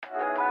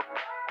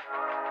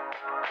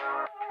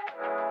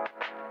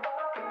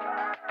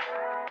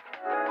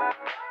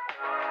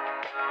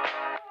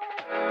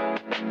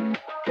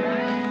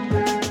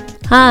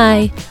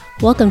Hi,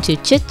 welcome to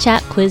Chit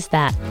Chat Quiz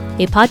That,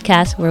 a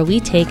podcast where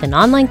we take an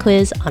online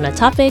quiz on a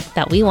topic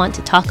that we want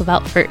to talk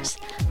about first.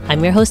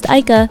 I'm your host,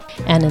 Aika,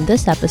 and in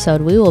this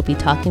episode, we will be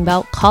talking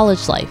about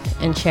college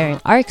life and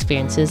sharing our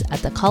experiences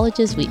at the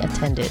colleges we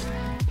attended.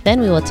 Then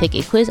we will take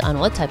a quiz on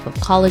what type of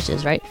college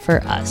is right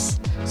for us.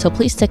 So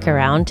please stick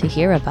around to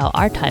hear about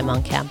our time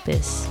on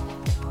campus.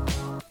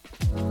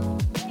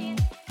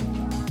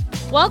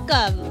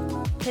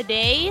 Welcome!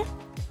 Today,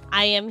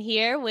 I am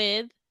here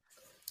with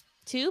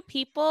two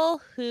people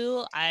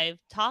who I've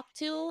talked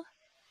to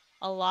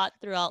a lot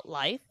throughout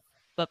life,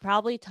 but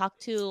probably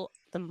talked to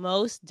the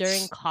most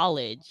during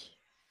college,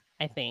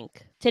 I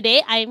think.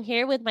 Today, I am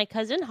here with my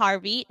cousin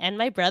Harvey and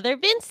my brother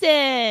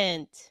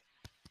Vincent.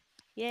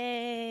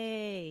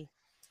 Yay!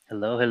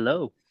 Hello,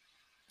 hello.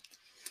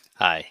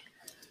 Hi.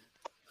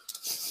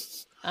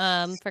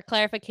 For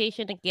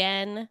clarification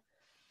again,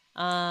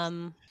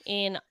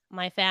 in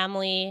my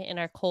family, in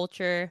our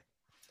culture,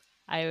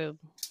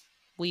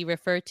 we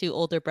refer to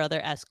older brother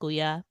as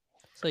kuya.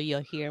 So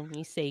you'll hear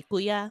me say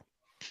kuya.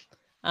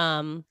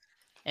 And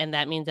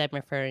that means I'm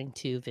referring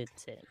to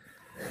Vincent.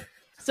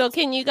 So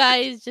can you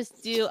guys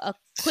just do a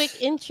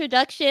quick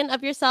introduction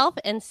of yourself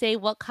and say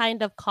what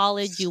kind of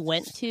college you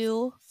went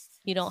to?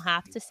 You don't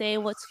have to say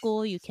what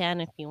school, you can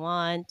if you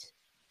want.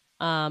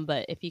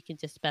 But if you can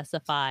just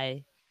specify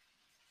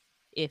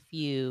if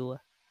you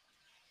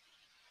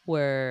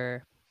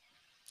were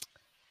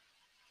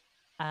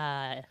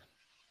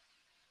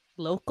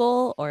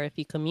local or if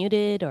you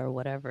commuted or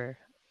whatever.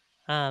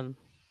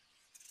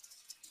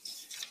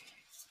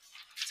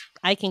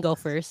 I can go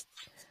first.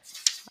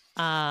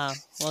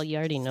 Well, you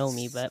already know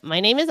me, but my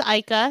name is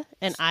Aika,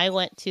 and I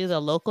went to the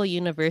local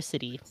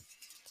university.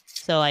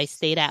 So I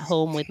stayed at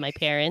home with my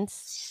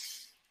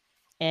parents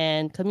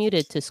and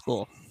commuted to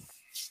school.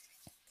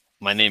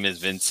 My name is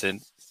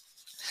Vincent,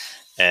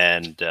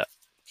 and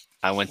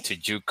I went to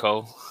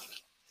JUCO,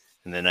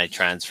 and then I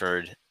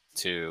transferred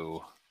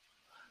to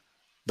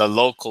the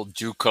local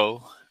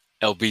JUCO,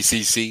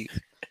 LBCC,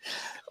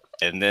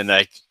 and then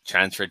I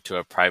transferred to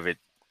a private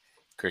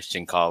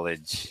Christian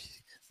college,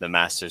 the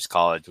Masters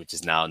College, which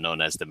is now known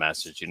as the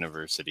Masters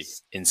University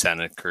in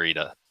Santa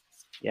Clarita.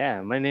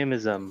 Yeah, my name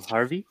is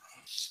Harvey.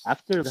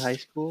 After the high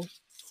school,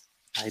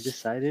 I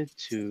decided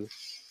to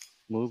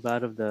move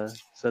out of the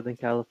Southern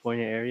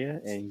California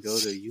area and go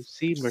to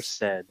UC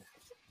Merced,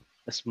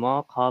 a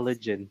small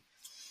college in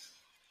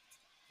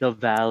the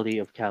Valley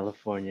of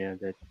California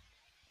that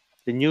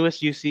the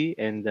newest UC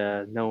and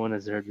no one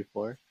has heard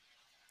before.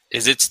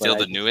 Is it But still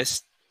the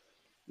newest?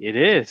 it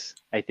is,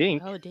 I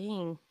think. Oh,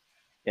 dang.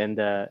 And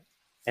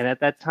at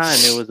that time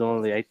it was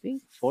only I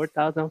think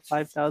 4,000,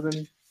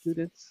 5,000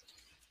 students,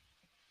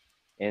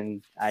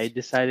 and I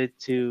decided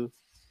to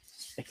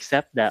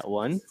accept that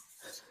one,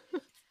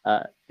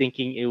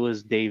 thinking it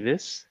was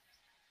Davis,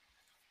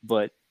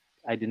 but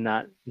I did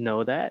not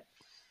know that.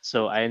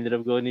 So I ended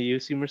up going to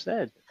UC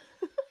Merced.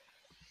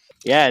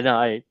 Yeah,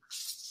 no,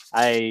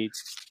 I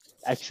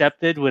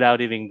accepted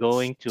without even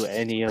going to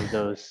any of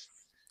those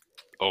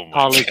Oh my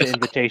college God.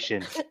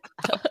 invitations.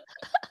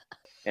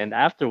 And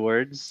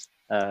afterwards,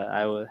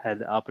 had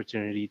the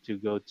opportunity to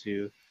go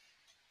to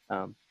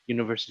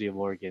University of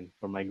Oregon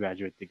for my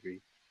graduate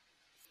degree.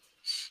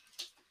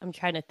 I'm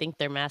trying to think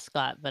their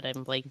mascot, but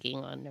I'm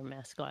blanking on their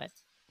mascot.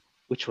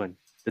 Which one?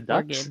 The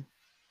Ducks? Oregon.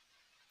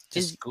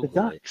 Is Just The Google it.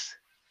 Ducks.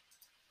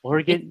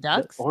 it's The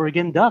ducks?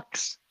 Oregon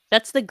Ducks.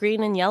 That's the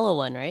green and yellow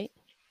one, right?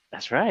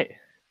 That's right.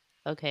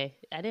 Okay.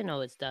 I didn't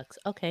know it's ducks.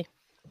 Okay.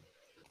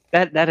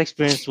 That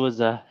experience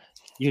was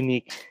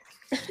unique.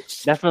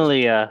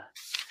 Definitely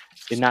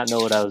did not know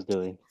what I was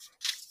doing.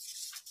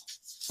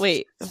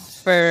 Wait,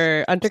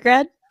 for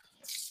undergrad?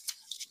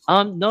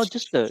 No,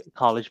 just the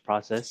college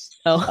process.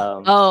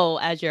 Oh, oh,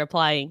 as you're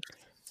applying.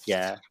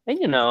 Yeah,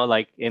 and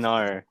like in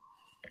our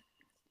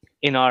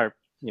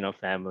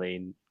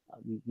family,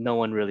 no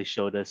one really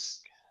showed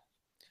us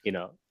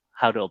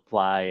how to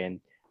apply and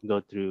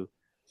go through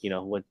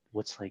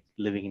what's like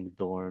living in the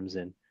dorms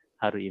and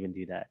how to even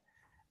do that.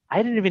 I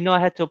didn't even know I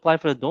had to apply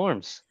for the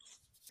dorms,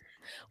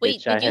 Wait,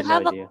 which I had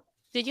no idea.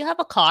 did you have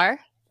a car?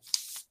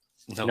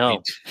 No,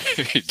 No,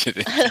 we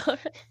didn't.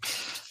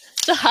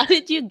 So how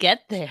did you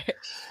get there?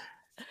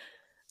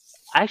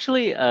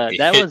 actually,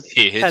 that was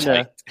He kind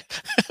of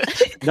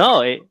hitchhiked.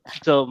 no.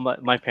 So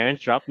my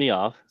parents dropped me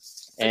off,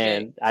 Okay.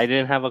 and I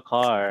didn't have a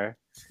car.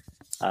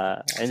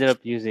 I ended up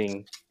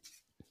using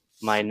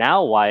my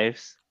now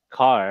wife's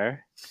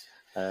car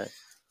uh,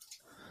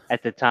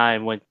 at the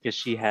time when because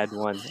she had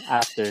one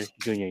after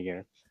junior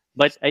year.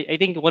 But I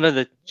think one of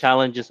the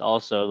challenges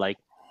also like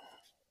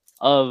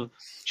of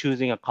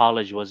choosing a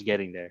college was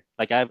getting there.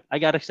 Like I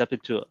got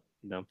accepted to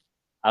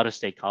out of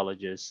state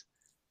colleges,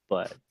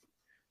 but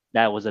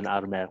that was an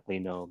automatically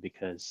no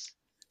because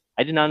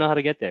I did not know how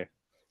to get there.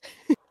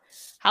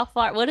 How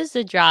far? What is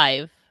the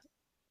drive?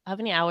 How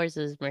many hours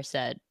is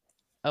Merced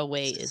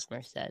away? Is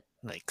Merced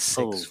Like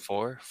Oh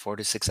 4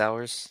 to 6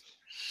 hours.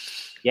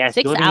 yes,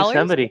 six go to hours?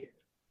 Yosemite.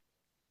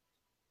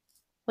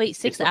 Wait, It's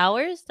 6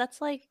 hours?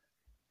 That's like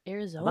about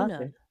Arizona.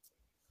 there.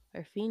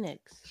 or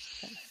Phoenix.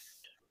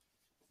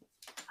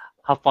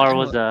 How I far don't.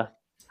 was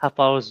how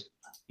far was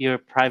your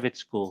private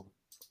school,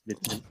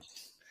 Vincent?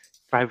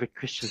 Private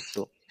Christian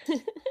school.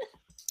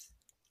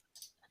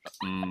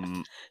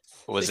 Mm,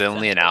 was 6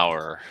 only an hours.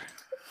 hour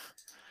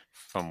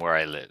from where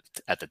I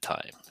lived at the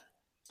time,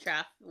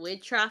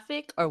 With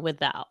traffic or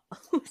without?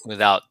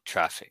 without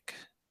traffic.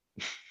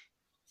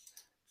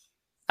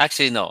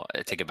 Actually, no,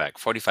 I take it back.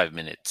 45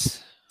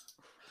 minutes,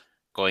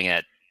 going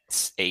at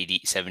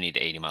 80, 70 to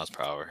 80 miles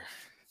per hour.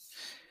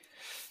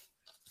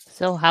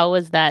 So how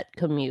was that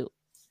commute?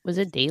 Was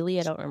it daily?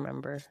 I don't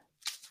remember.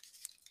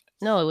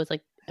 No, it was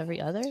like every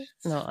other.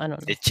 No, I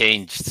don't know. It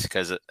changed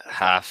because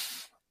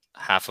half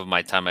of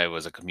my time I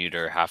was a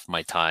commuter, half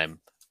my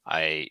time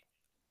I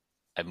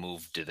I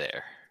moved to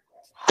there.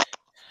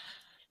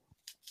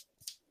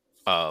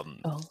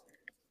 Um, Oh,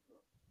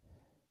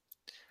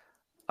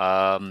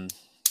 um,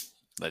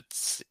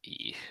 let's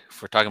see.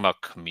 If we're talking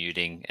about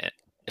commuting,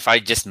 if I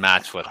just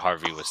match what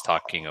Harvey was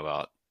talking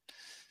about,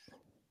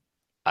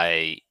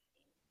 I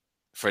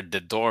for the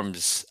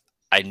dorms,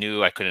 I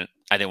knew I couldn't.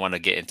 I didn't want to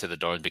get into the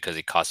dorms because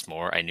it cost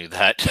more. I knew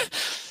that,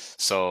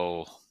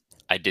 so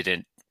I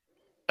didn't.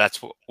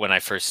 That's when I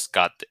first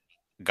got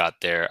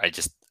there. I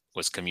just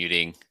was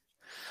commuting.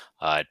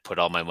 I'd put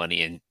all my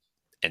money in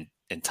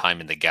and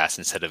time in the gas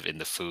instead of in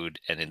the food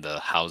and in the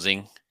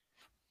housing.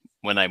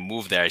 When I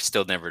moved there, I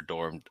still never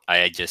dormed.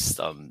 I just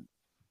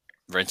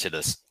rented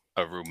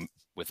a room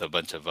with a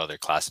bunch of other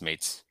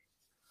classmates.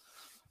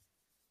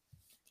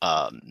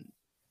 Um,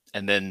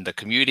 and then the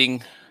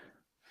commuting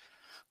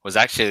was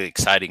actually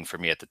exciting for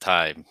me at the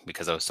time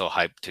because I was so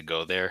hyped to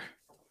go there.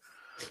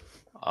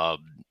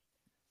 Um,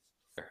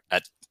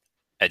 at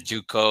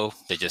JUCO,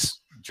 they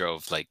just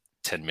drove like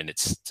 10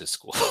 minutes to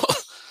school.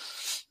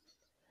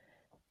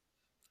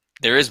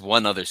 There is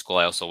one other school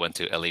I also went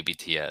to,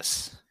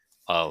 LABTS,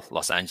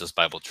 Los Angeles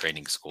Bible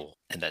Training School,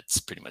 and that's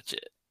pretty much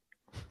it.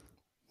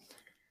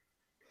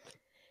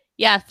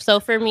 yeah. So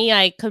for me,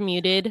 I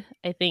commuted.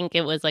 I think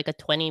it was like a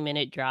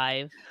 20-minute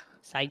drive,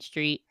 side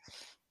street,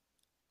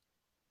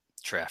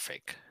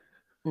 Traffic.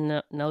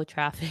 no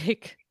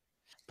traffic.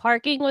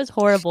 Parking was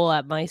horrible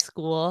at my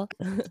school.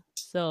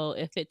 So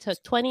if it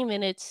took 20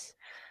 minutes,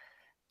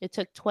 it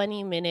took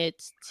 20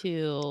 minutes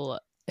to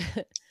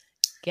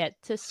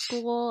get to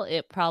school.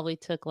 It probably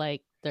took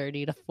like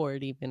 30 to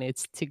 40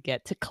 minutes to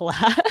get to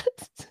class.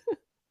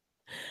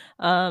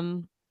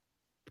 um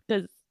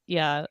because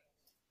yeah,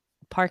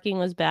 parking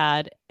was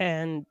bad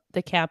and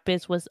the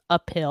campus was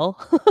uphill.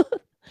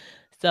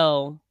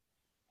 So,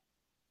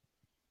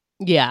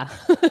 yeah,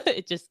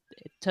 it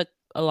took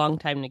a long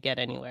time to get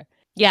anywhere.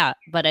 Yeah,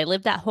 but I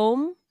lived at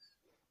home,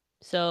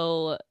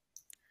 so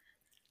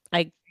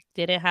I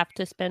didn't have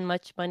to spend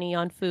much money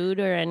on food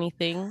or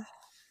anything.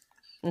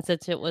 And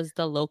since it was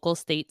the local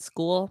state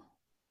school,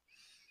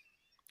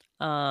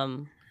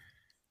 um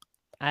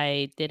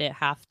I didn't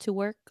have to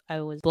work.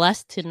 I was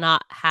blessed to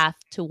not have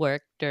to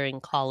work during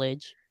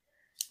college,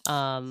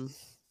 um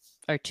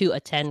or to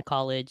attend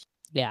college.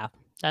 Yeah,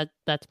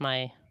 that's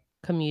my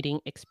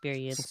commuting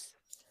experience.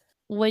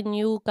 When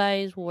you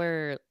guys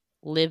were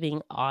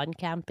living on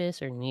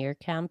campus or near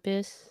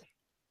campus,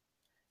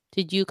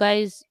 did you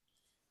guys,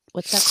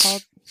 what's that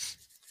called?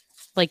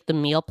 Like the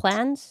meal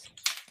plans?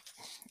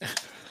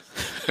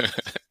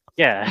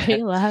 Why are Yeah,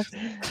 you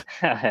laughing?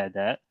 I had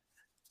that.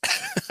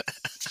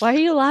 Why are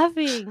you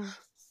laughing?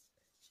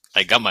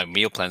 I got my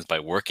meal plans by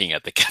working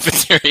at the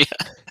cafeteria.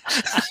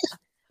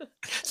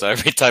 So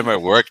every time I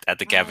worked at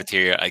the What?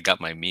 cafeteria, I got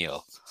my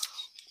meal.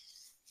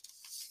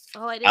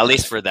 Oh, I At didn't know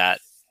least that. for that,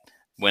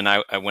 when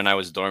I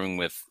was dorming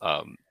with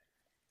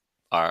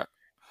our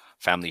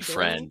family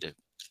Billing? friend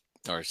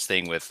or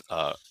staying with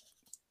a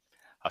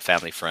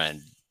family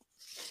friend,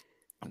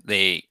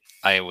 they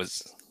I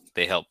was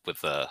they helped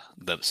with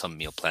some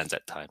meal plans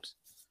at times.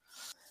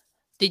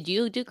 Did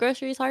you do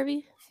groceries,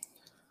 Harvey?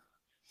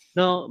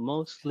 No,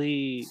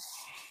 mostly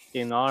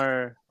in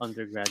our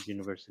undergrad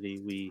university,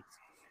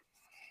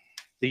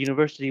 the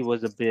university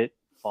was a bit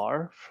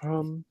far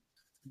from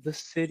the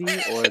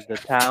city or the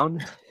town,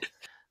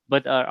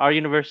 but our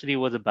university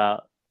was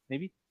about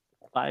maybe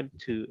 5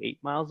 to 8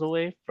 miles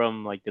away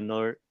from like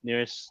the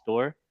nearest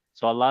store.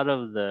 So a lot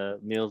of the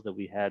meals that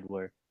we had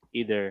were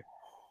either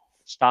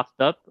stocked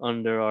up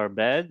under our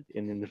bed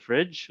and in the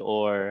fridge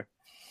or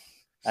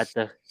at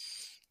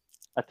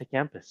the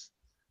campus.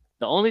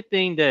 The only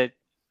thing that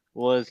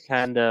was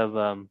kind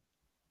of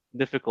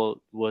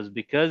difficult was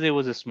because it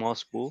was a small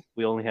school,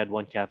 we only had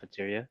one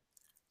cafeteria.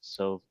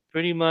 So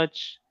pretty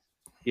much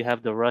you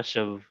have the rush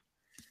of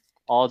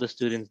all the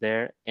students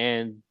there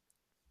and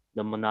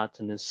the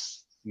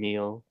monotonous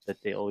meal that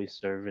they always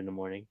serve in the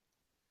morning.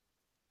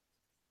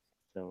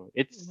 So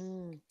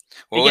Mm.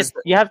 What was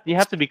you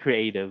have to be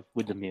creative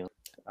with the meal.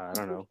 I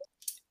don't know.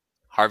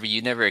 Harvey?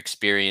 You never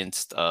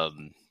experienced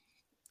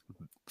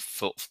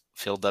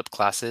filled up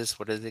classes.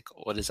 What is it?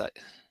 What is that?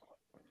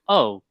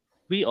 Oh,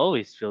 we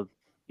always feel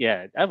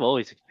I've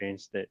always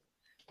experienced it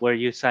where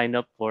you sign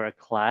up for a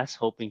class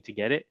hoping to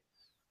get it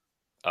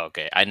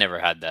Okay, I never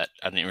had that.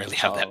 I didn't really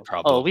have that Oh,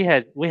 problem.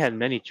 we had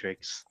many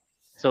tricks.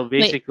 So Wait.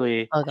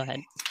 basically, Oh, go ahead.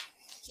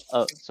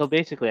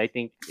 I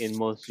think in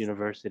most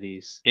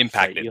universities, right,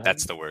 Impacted.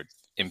 That's the word.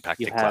 you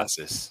Impacted have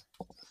classes.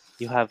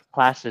 you have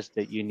classes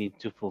that you need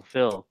to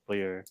fulfill for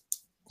your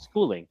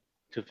schooling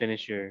to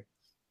finish your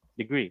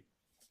degree.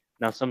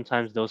 Now,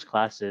 sometimes those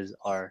classes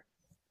are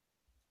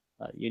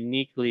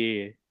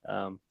uniquely,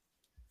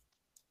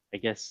 I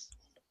guess,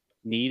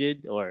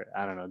 needed, or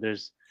I don't know.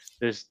 There's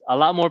a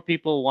lot more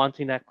people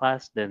wanting that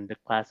class than the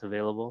class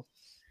available.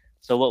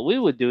 So what we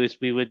would do is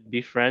we would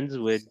be friends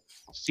with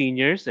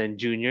seniors and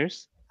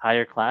juniors,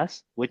 higher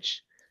class,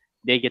 which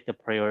they get the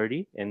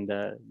priority, and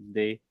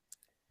they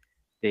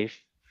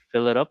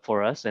fill it up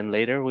for us, and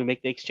later we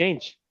make the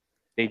exchange.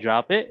 They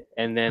drop it,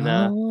 and then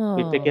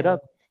we pick it Oh,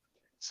 up.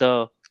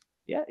 So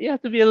yeah, you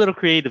have to be a little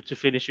creative to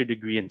finish your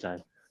degree in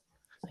time.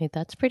 wait,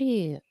 that's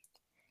pretty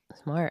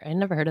smart. I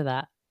never heard of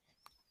that.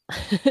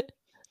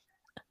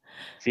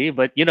 See,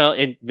 but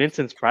in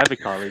Vincent's private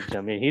college,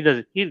 I mean, he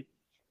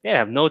they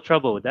have no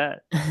trouble with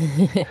that.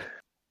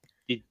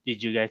 Did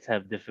you guys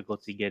have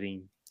difficulty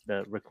getting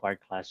the required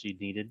class you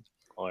needed,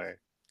 or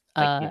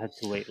like you uh, had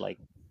to wait like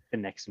the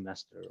next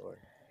semester, or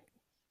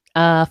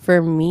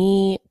for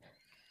me,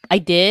 I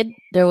did.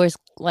 There was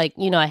like,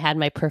 I had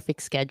my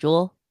perfect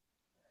schedule.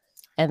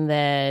 And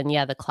then,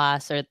 yeah, the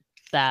class or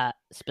that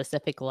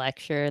specific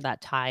lecture,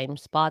 that time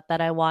spot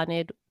that I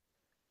wanted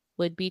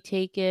would be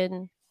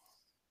taken.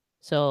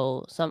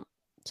 So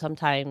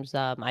sometimes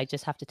I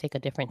just have to take a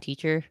different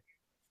teacher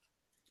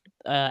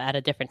at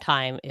a different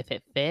time if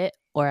it fit,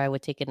 or I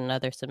would take it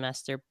another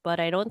semester. But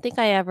I don't think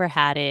I ever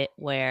had it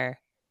where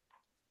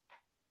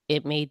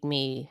it made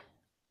me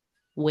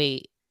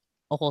wait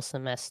a whole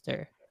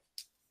semester.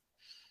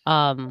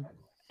 Um,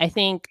 I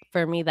think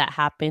for me that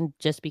happened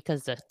just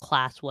because the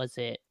class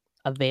wasn't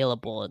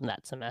available in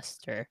that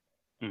semester.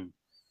 Mm.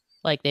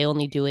 Like they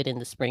only do it in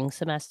the spring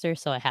semester,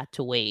 so I had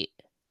to wait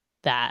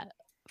that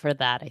for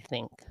that, I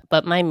think.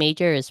 But my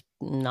major is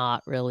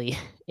not really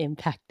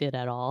impacted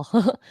at all.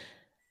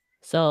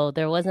 So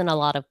there wasn't a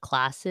lot of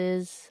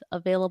classes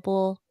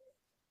available,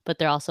 but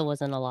there also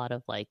wasn't a lot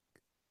of like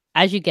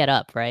as you get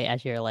up, right?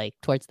 As you're like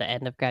towards the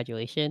end of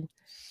graduation,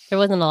 there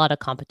wasn't a lot of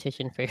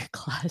competition for your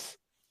class.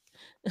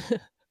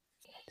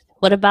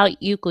 What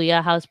about you,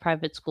 Guya? How's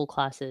private school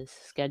classes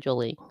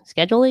scheduling?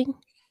 Scheduling?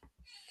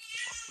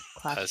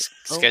 Class.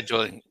 Oh,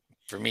 Scheduling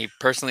for me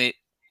personally,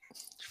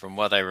 from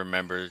what I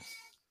remember,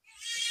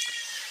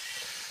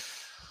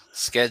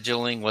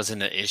 scheduling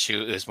wasn't an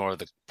issue. It was more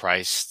the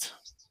price.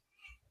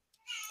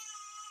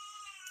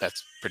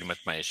 That's pretty much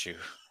my issue.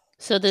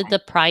 so did the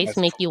price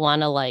That's- make you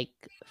want to like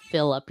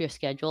fill up your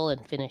schedule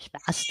and finish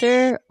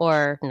faster,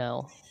 or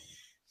no?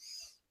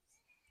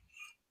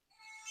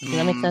 Does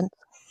that make Mm, sense?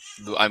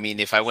 I mean,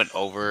 if I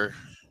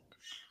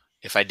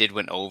did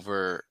went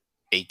over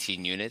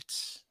 18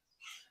 units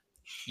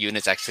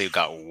actually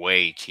got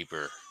way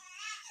cheaper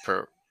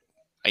per.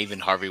 Even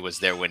Harvey was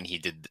there when he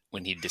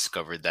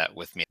discovered that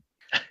with me.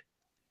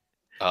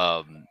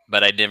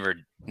 But I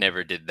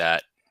never did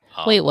that.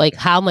 Wait, like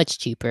how much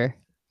cheaper?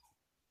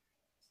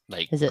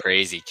 Like Is it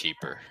crazy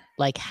cheaper.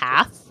 like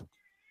half?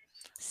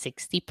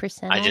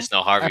 60% I off? just know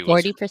Or Harvey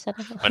was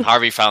 40% when off?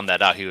 Harvey found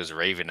that out, he was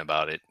raving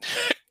about it.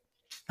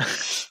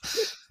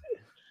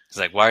 He's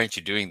like, "Why aren't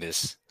you doing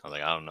this?" I was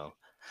like, "I don't know."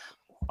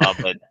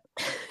 But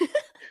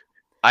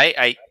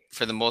I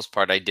for the most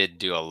part, I did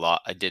do a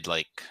lot. I did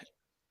like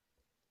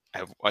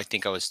I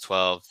think I was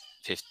 12,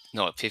 15,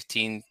 no,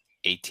 15,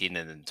 18,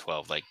 and then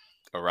 12, like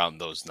around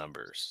those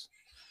numbers.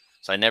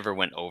 So I never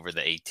went over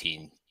the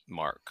 18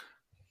 mark.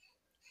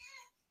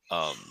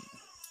 Um,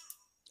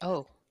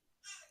 Oh,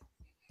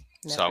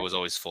 so I never? was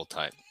always full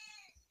time.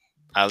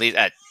 At least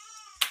at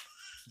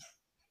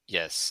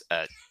yes,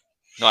 at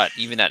not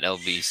even at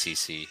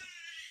LVCC.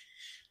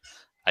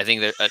 I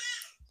think that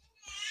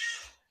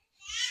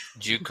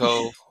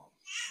JUCO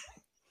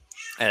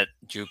at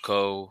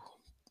JUCO,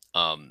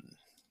 um,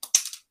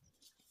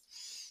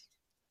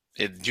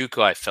 at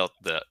JUCO I felt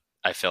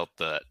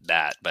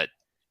that, but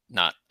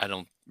not. I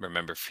don't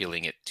remember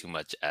feeling it too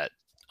much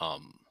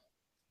um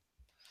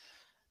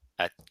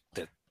at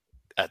the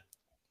at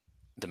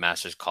the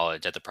master's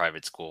college at the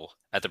private school.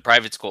 At the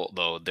private school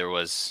though, there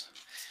was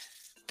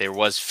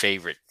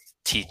favorite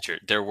teacher.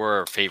 There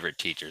were favorite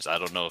teachers. I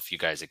don't know if you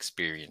guys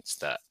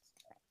experienced that.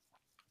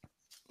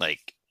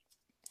 Like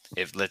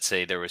if let's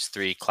say there was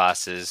three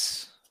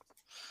classes,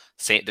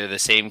 say they're the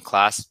same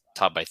class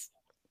taught by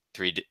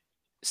three di-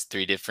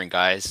 three different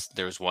guys.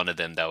 There was one of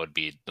them that would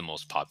be the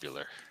most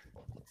popular.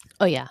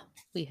 Oh, yeah.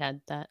 We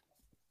had that.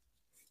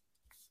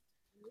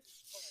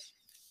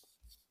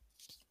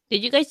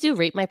 Did you guys do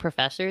Rate My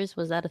Professors?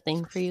 Was that a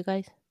thing for you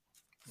guys?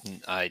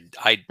 I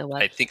The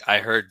web? think I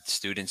heard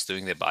students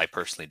doing that, but I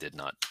personally did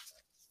not.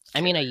 I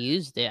mean, I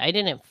used it. I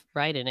didn't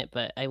write in it,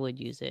 but I would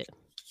use it.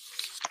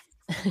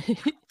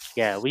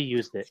 yeah, we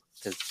used it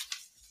because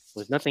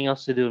there was nothing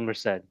else to do in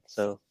Merced,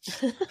 so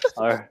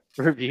our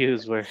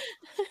reviews were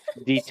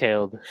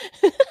detailed.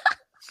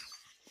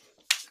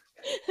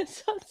 It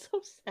sounds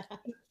so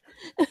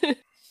sad.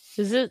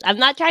 I'm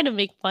not trying to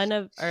make fun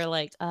of or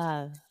like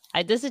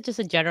this is just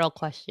a general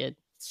question.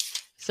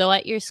 So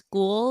at your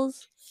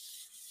schools,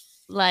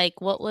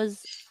 like what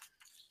was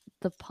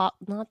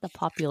not the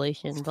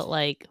population, but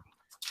like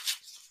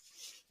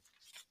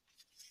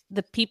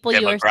the people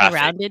you were Demographic.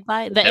 surrounded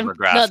by, The the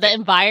demographic.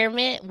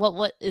 environment,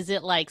 what is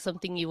it like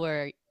something you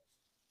were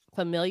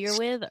familiar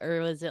with,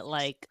 or was it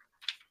like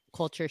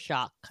culture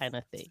shock kind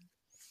of thing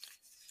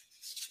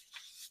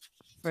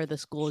for the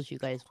schools you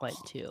guys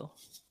went to?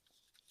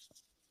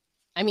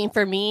 I mean,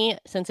 for me,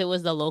 since it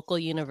was the local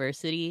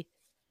university,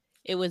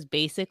 it was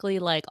basically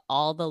like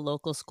all the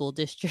local school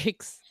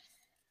districts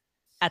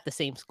at the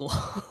same school.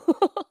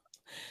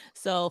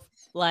 So,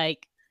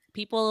 like,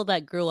 people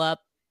that grew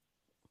up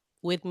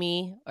with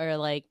me or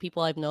like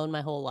people I've known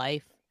my whole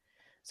life.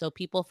 So,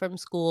 people from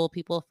school,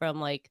 people from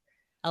like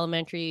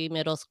elementary,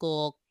 middle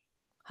school,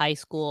 high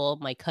school,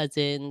 my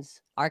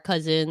cousins, our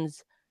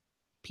cousins,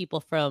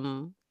 people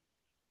from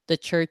the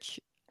church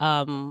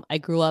I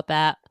grew up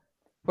at,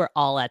 were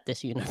all at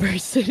this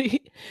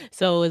university.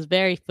 So, it was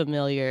very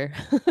familiar.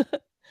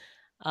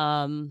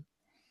 um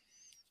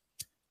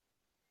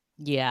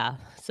yeah.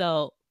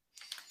 So,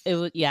 it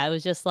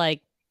was just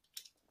like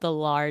the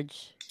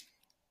large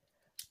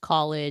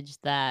college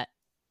that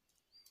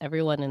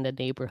everyone in the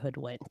neighborhood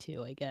went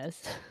to, I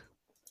guess.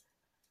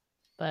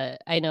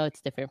 But I know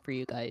it's different for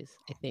you guys,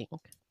 I think.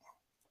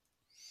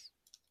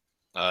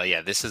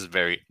 Yeah, this is a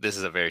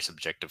very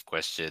subjective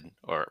question,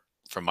 or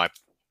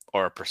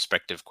a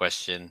perspective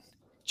question.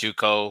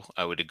 JUCO,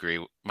 I would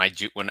agree.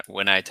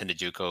 When I attended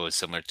JUCO, it was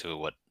similar to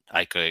what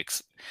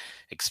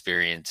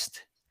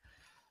experienced.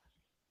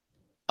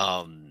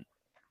 Um,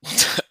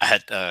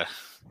 at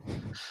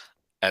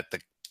at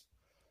the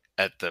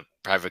at the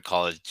private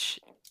college,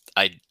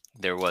 I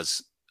there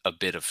was a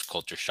bit of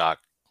culture shock.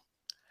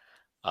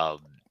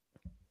 Um,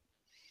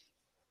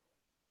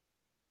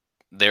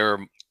 they're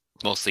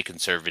mostly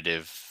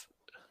conservative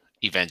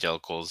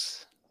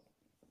evangelicals.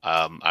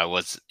 I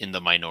was in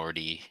the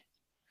minority.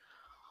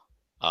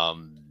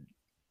 Um,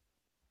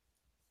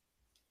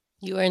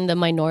 You were in the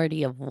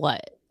minority of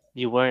what?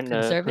 You weren't a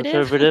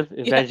Conservative? conservative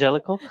Yeah.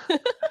 evangelical?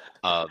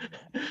 um,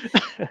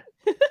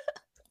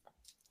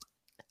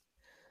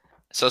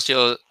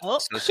 socio Oh.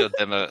 socio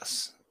demo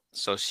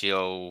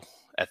socio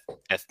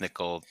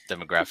ethnical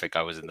demographic,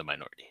 I was in the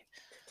minority.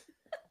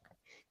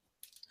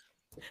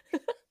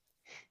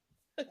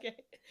 Okay.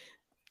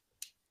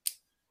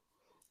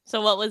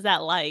 So what was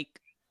that like?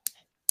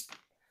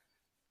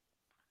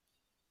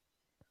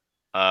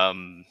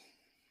 Um,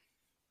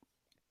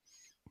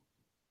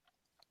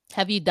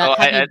 Have you oh,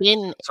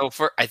 been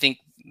I think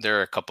there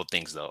are a couple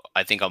things though.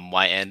 I think on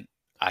my end,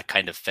 I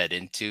kind of fed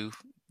into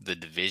the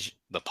division,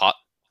 the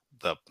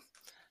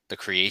the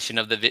creation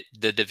of the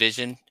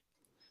division.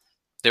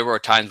 There were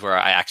times where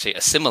I actually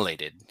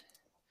assimilated,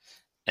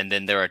 and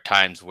then there are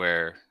times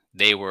where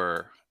they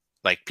were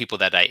like people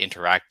that I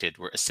interacted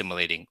were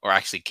assimilating or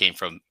actually came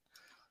from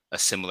a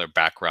similar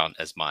background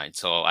as mine.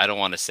 So I don't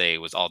want to say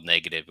it was all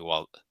negative.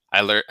 Well,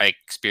 I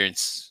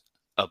experienced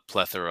a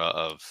plethora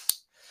of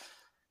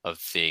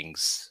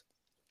things,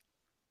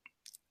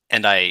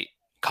 and I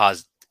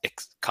caused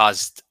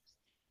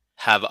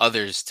have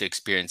others to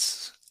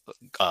experience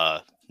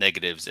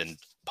negatives and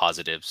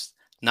positives.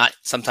 Not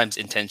sometimes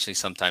intentionally,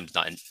 sometimes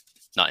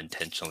not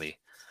intentionally.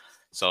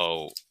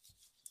 So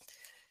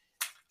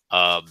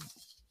um,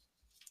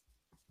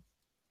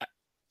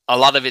 a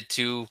lot of it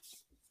too.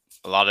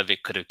 A lot of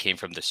it could have came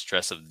from the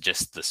stress of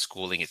just the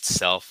schooling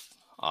itself.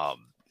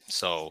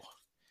 So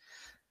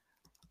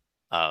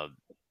uh,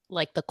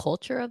 like the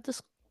culture of the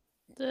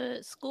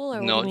school,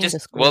 or what do you no, mean just the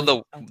school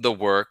itself? the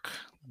work,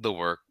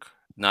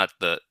 not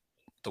the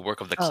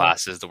work of the Oh,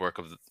 classes, the work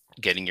of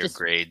getting your just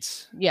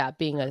grades. yeah,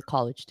 being a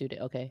college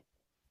student. Okay.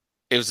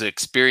 It was an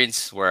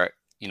experience where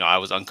I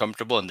was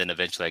uncomfortable, and then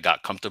eventually I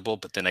got comfortable,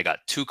 but then I got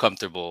too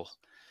comfortable,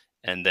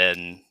 and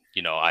then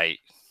I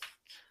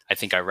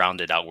think I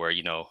rounded out where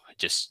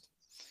just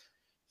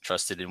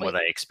trusted in Wait, what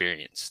I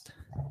experienced.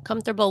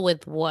 comfortable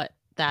with what?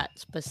 That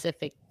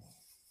specific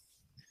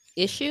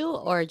issue,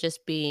 or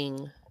just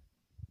being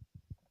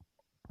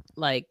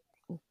like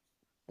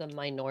the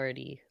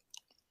minority?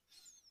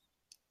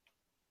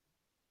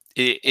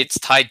 It's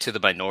tied to the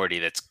minority.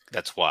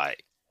 That's why.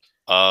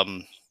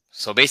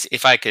 So basically,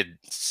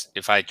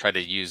 if I try to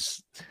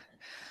use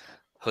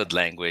hood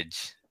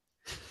language,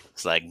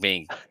 it's like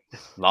being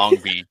Long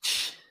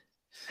Beach,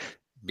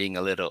 being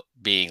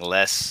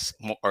less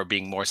or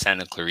being more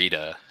Santa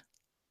Clarita.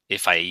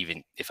 If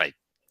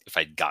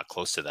I got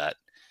close to that,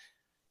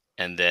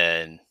 and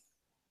then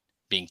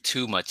being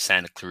too much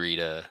Santa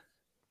Clarita,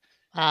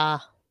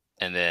 Ah,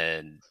 and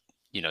then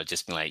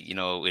just being like,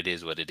 it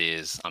is what it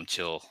is. I'm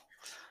chill.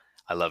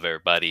 I love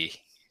everybody,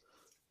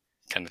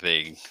 kind of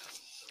thing.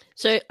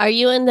 so are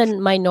you in the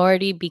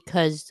minority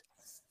because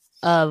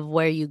of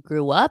where you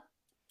grew up,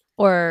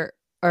 or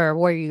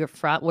where you're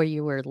from, where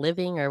you were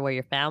living, or where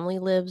your family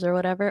lives, or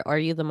whatever? Or are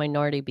you the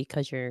minority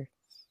because you're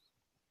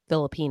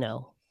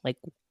Filipino? Like,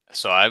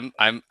 So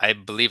I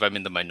believe I'm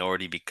in the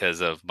minority because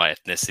of my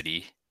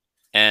ethnicity,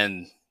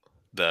 and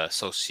the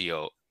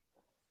socio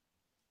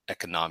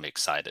economic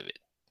side of it.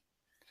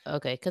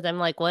 Okay, because I'm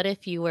like, what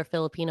if you were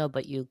Filipino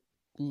but you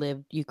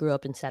grew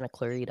up in Santa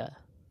Clarita?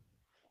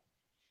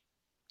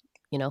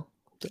 You know?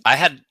 I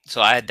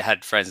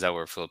had friends that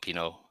were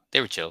Filipino.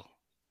 They were chill.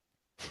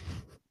 I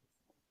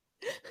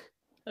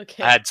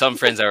Okay. had some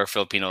friends that were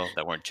Filipino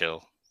that weren't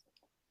chill.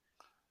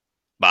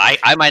 But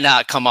I might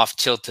not come off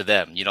chill to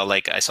them.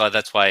 Like I saw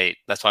that's why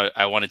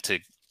I wanted to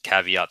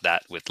caveat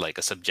that with like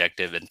a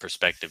subjective and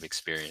perspective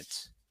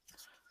experience.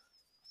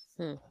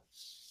 Hmm.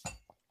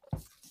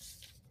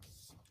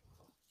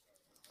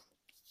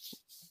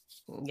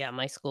 Yeah,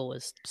 my school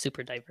was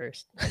super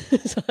diverse.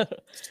 So,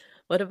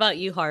 what about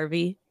you,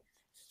 Harvey?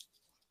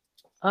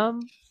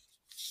 Um,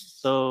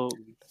 so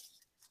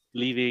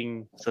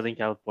leaving Southern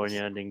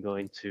California and then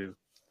going to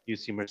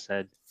UC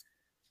Merced,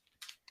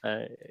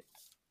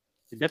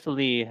 you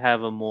definitely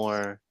have a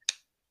more,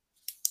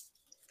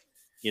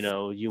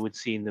 you would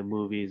see in the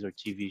movies or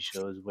TV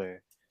shows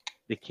where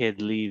the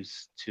kid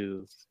leaves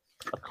to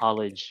a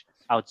college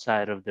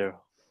outside of their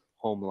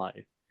home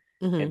life.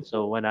 Hmm. And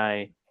so when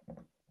I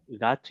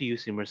got to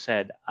UC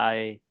Merced,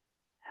 I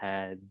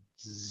had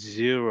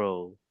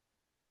zero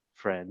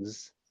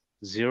friends,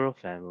 zero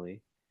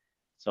family.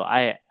 So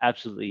I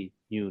absolutely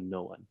knew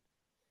no one.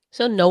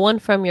 So no one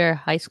from your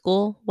high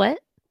school? What?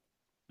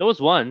 There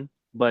was one,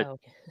 but Oh,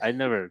 okay. I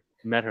never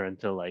met her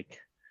until like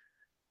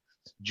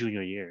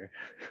junior year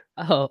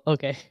Oh,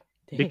 okay.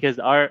 Dang. because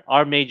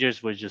our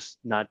majors were just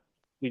not,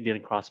 we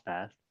didn't cross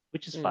paths,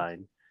 which is Mm.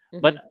 fine. Hmm.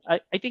 But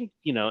I think,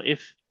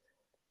 if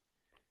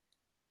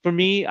for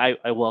me,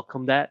 I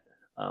welcome that.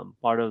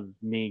 Part of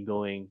me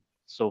going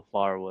so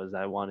far was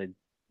I wanted,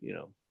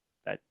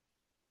 that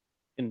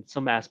in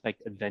some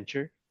aspect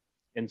adventure.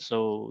 And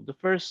so the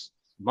first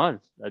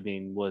month, I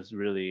mean, was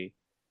really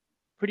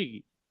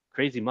pretty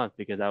crazy month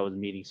because I was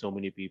meeting so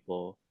many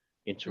people,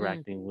 Mm.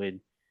 interacting with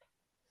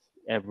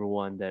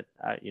everyone that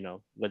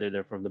whether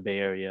they're from the Bay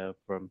Area,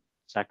 from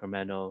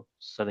Sacramento,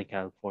 Southern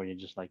California,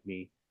 just like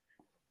me.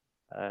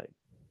 Uh,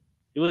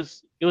 it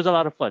was a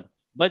lot of fun,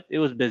 but it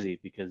was busy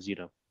because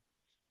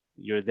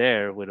you're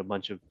there with a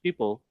bunch of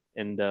people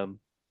and a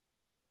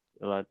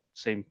lot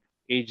same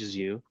age as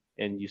you,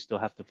 and you still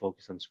have to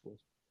focus on school.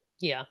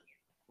 Yeah.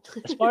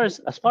 As far as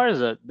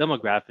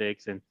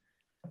demographics and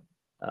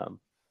um,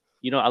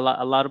 a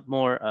lot of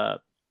more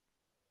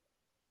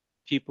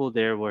people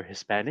there were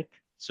Hispanic,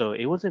 so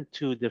it wasn't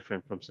too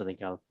different from Southern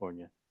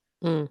California.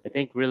 Mm. I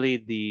think really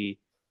the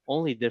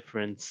only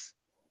difference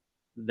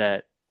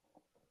that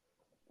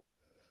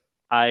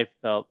I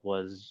felt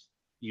was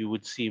you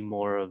would see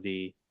more of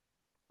the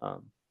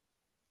um,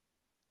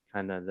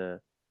 kind of the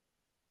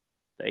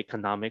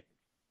economic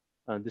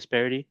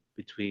disparity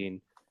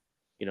between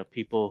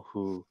people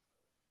who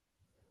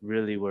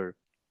really were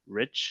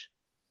rich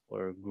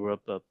or grew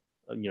up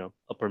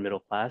upper middle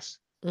class,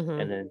 Hmm.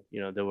 and then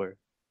there were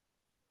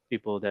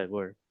people that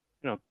were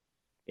you know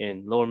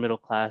in lower middle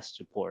class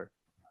to poor.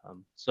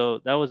 So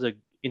that was a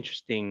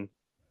interesting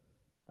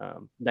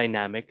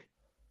dynamic,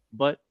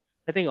 but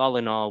I think all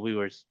in all we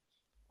were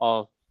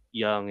all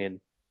young and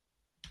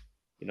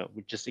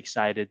we're just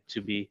excited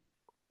to be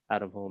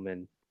out of home,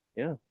 and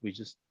yeah, we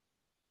just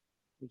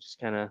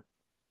kind of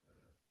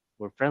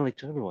were friendly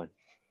to everyone.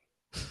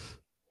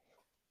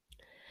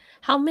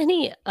 How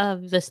many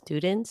of the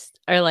students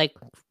are like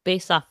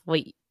based off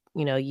what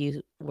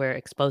you were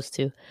exposed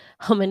to?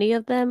 How many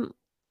of them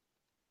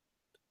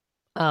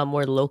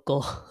were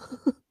local?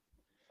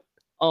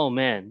 Oh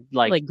man,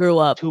 like Like grew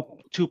up?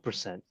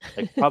 2%,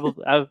 like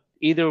probably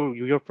either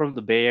you're from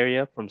the Bay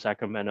Area, from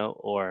Sacramento,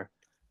 or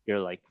you're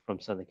like from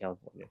Southern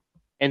California,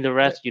 and the They're-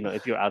 rest,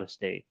 if you're out of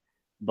state.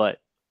 But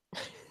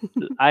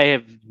I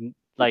have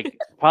like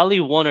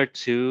probably one or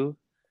two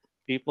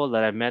people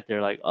that I met.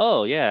 They're like,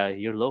 "Oh yeah,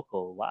 you're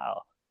local.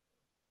 Wow."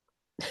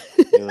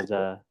 It was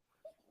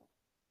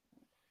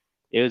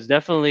it was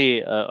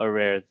definitely a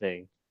rare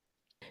thing.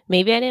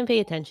 Maybe I didn't pay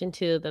attention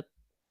to the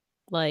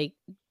like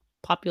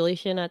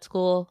population at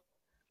school,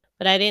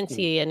 but I didn't Mhm.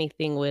 see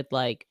anything with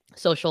like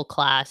social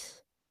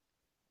class.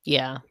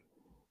 Yeah.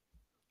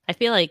 I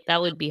feel like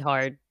that would be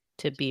hard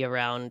to be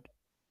around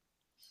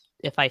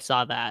if I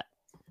saw that.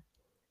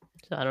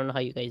 So I don't know how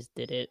you guys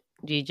did it.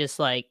 Do you just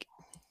like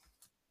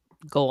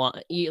go on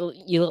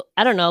you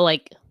I don't know,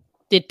 like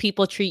did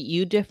people treat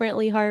you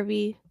differently,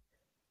 Harvey,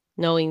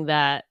 knowing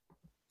that,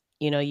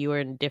 you were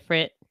in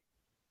different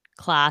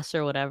class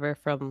or whatever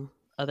from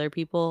other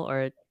people,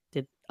 or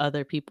did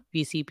other people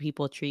BC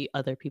people treat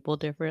other people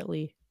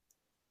differently?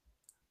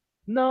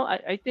 No,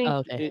 I think Oh,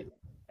 okay.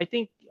 I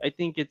think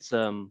it's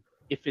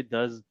if it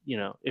does,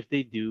 if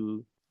they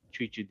do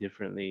treat you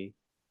differently,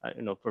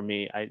 for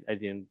me, I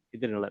didn't it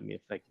didn't let me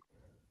affect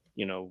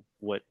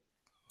what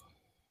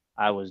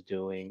I was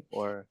doing,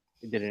 or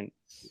it didn't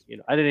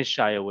I didn't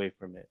shy away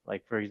from it.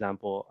 Like for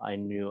example, I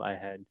knew I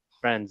had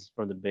friends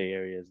from the Bay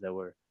Areas that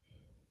were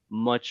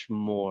much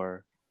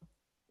more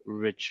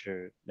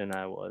richer than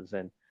I was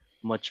and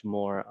much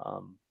more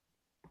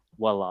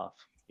well off.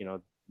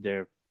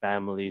 Their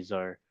families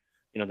are,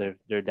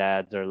 their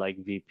dads are like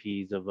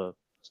VPs of a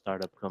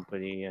startup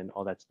company and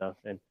all that stuff.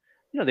 And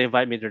they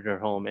invite me to their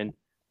home, and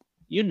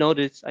I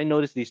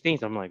noticed these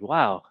things. I'm like,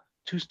 wow,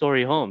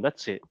 2-story home.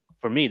 That's it.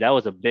 For me, that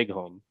was a big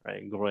home,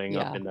 right? Growing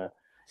up Yeah.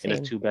 in a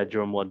Same.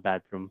 2-bedroom,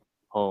 1-bathroom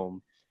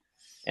home,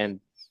 and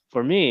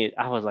for me,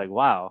 I was like,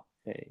 wow,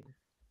 hey,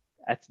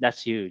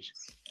 that's huge.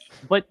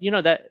 But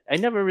that I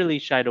never really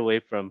shied away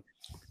from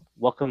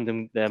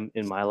welcoming them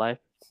in my life.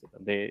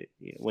 They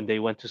when they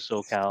went to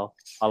SoCal,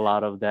 a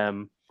lot of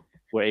them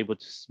were able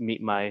to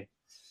meet my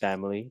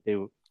family.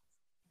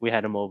 We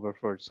had them over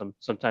for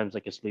sometimes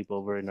like a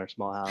sleepover in our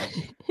small house.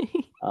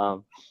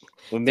 Um,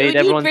 we made Dude, you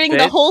everyone bring the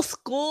fit. whole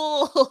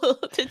school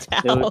to They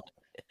town.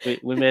 would-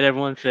 we made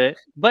everyone fit.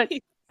 But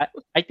I,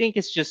 I think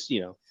it's just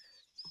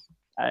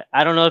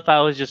I don't know if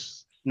I was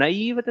just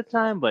naive at the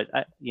time, but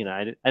I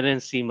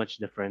didn't see much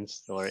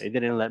difference, or it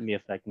didn't let me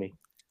affect me.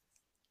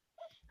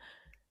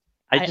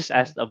 I I just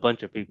asked a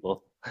bunch of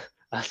people.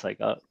 I was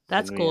like, oh,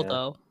 That's can we? cool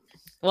though.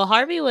 Well,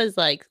 Harvey was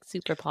like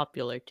super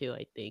popular too,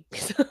 I think.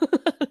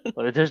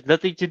 Well, there's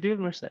nothing to do,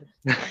 Merced.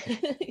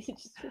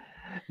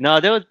 No,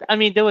 there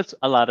was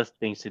a lot of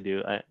things to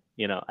do. I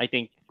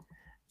think,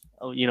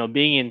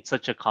 being in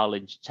such a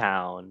college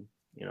town,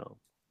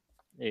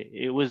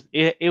 it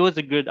was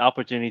a good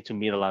opportunity to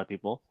meet a lot of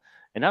people,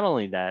 and not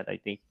only that, I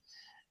think,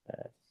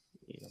 uh,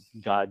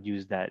 God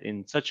used that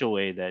in such a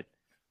way that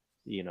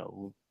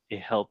it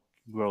helped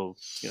grow,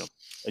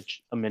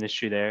 a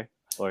ministry there,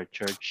 or a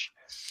church,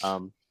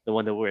 the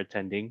one that we're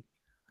attending.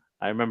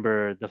 I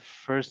remember the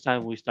first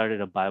time we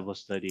started a Bible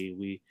study,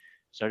 we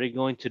started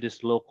going to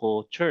this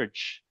local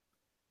church,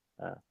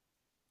 uh,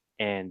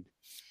 and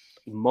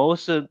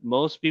most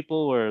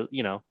people were,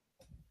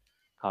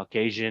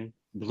 Caucasian,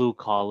 blue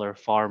collar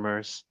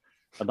farmers,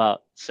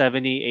 about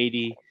 70,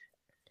 80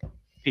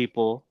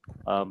 people,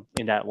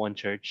 in that one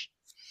church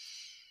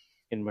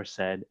in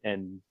Merced.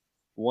 And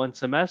one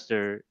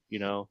semester,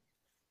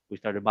 we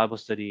started Bible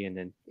study, and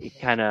then it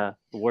kind of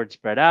word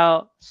spread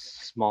out.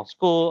 Small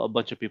school, a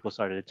bunch of people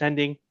started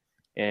attending,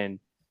 and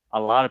a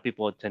lot of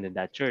people attended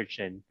that church.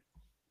 And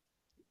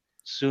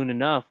soon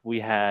enough, we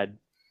had,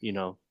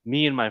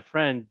 me and my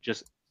friend,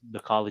 just the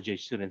college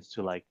age students,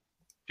 to like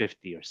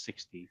 50 or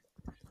 60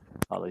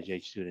 college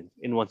age students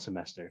in one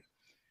semester,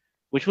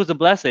 which was a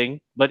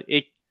blessing. But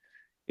it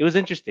was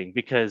interesting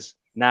because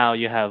now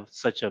you have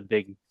such a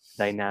big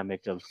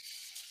dynamic of,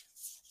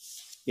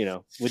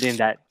 within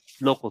that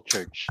local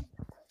church.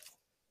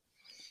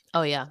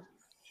 Oh yeah.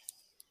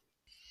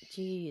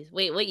 Jeez.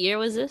 Wait, what year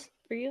was this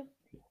for you?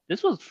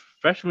 This was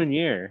freshman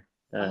year.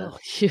 Oh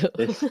shoot.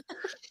 This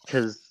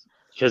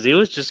because it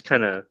just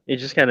kind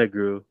of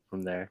grew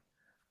from there,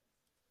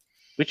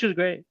 which was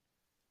great.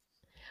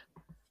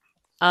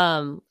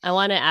 I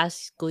want to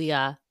ask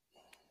Guya,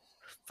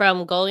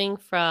 from going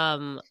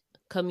from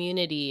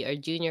community or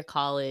junior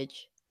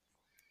college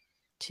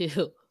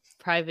to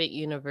private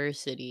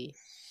university,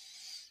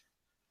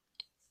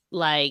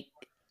 like,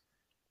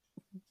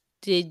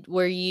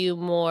 were you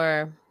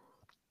more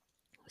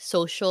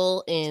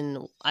social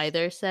in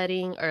either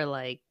setting, or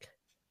like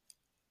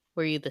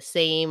were you the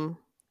same?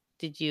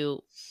 Did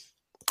you,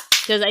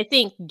 because I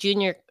think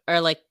junior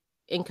or like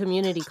in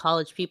community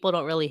college, people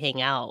don't really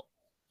hang out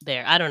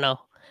there. I don't know.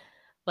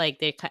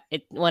 Like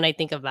when I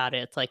think about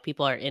it, it's like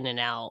people are in and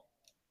out.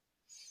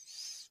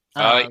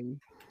 I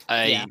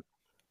Yeah. I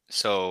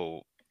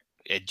so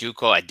at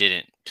JUCO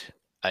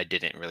I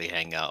didn't really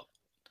hang out.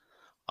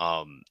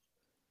 Um,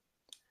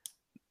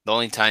 the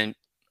only time,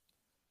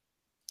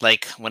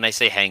 like when I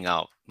say hang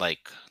out, like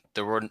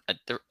there were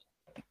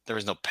there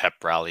was no pep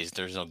rallies,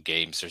 there's no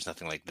games, there's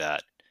nothing like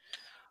that.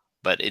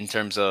 But in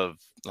terms of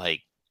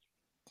like,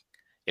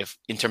 if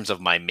in terms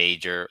of my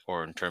major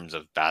or in terms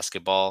of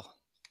basketball,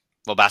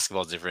 well,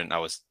 basketball is different. I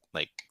was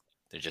like,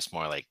 they're just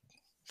more like,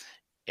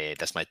 hey,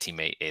 that's my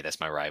teammate, hey,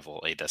 that's my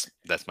rival, hey,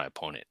 that's my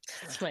opponent.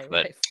 That's my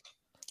But wife.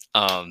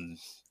 um,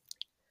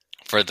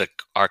 for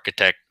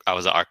I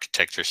was an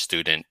architecture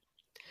student.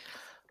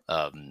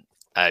 Um,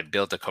 I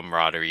built a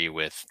camaraderie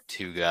with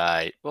two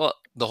guys. Well,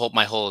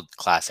 my whole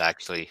class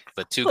actually,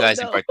 but Oh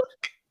no.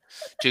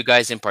 two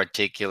guys in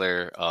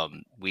particular.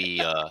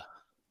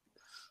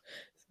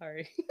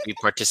 Sorry. We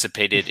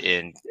participated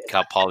in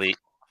Cal Poly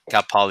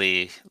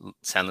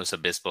San Luis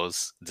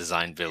Obispo's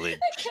design village.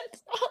 I can't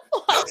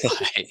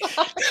stop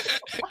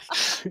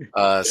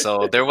laughing.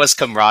 So there was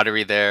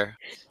camaraderie there.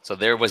 So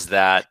there was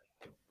that.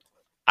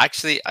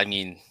 Actually, I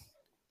mean,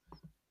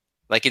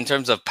 like in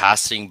terms of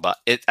passing, but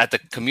at the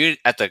community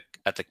at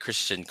the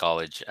Christian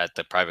college, at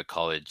the private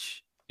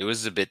college, it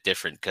was a bit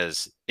different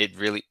because it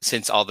really,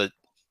 since all the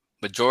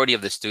majority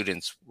of the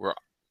students were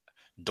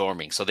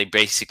dorming, so they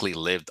basically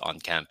lived on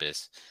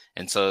campus,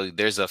 and so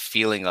there's a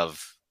feeling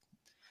of,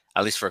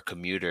 at least for a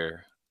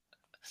commuter,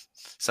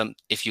 some,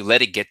 if you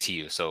let it get to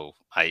you. So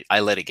I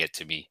let it get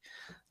to me,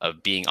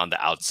 of being on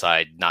the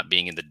outside, not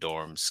being in the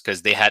dorms,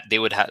 because they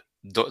would have,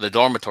 the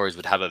dormitories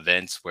would have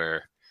events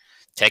where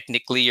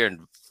technically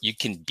you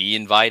can be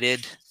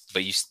invited,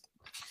 but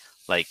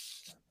like,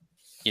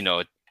 you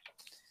know,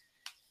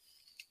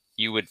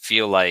 you would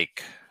feel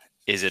like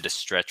is it a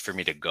stretch for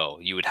me to go?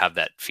 You would have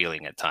that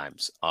feeling at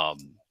times.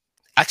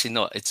 Actually,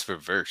 no, it's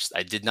reversed.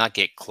 I did not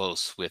get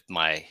close with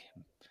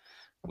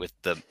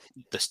the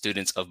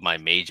students of my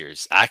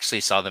majors. I actually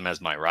saw them as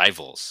my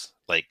rivals.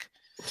 Like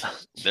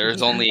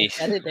there's only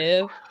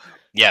Competitive.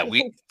 yeah,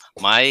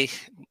 my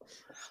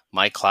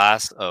my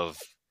class of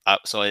at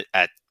the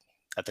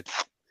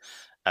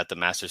at the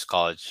master's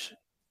college,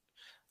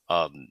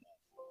 um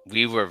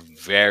we were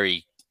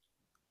very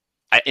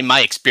in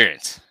my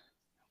experience,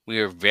 we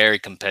were very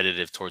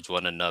competitive towards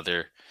one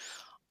another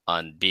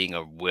on being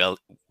a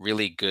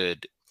really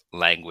good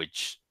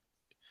language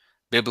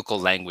biblical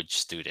language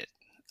student.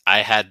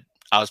 I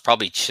was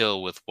probably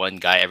chill with one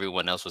guy.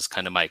 Everyone else was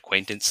kind of my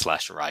acquaintance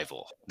slash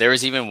rival. There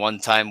was even one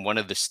time one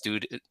of the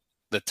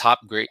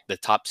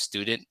top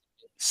student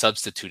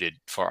substituted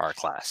for our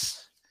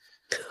class.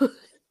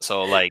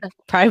 So like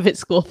Private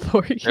school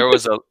for you. there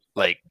was a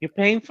like You're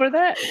paying for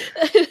that?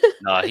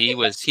 no,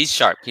 he's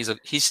sharp.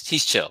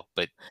 He's chill,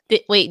 but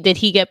Wait, did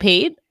he get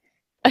paid?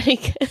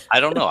 Like, I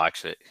don't know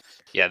actually.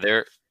 Yeah,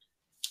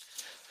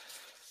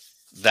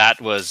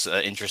 that was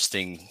an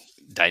interesting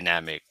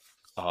dynamic.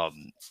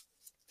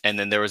 And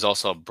then there was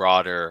also a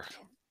broader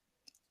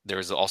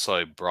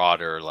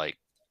like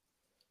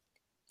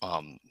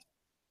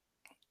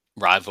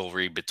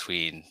rivalry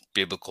between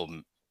biblical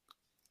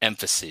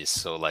emphasis,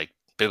 so like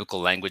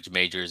biblical language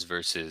majors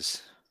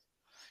versus,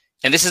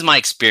 and this is my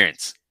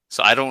experience,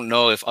 so I don't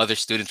know if other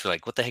students were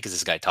like, what the heck is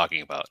this guy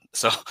talking about?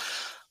 So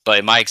but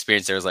in my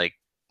experience there was like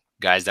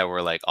guys that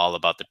were like all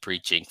about the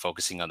preaching,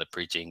 focusing on the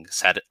preaching,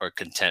 or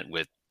content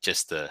with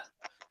just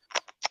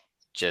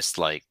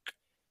like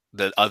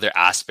the other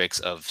aspects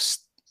of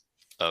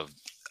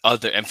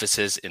other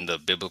emphasis in the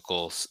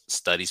biblical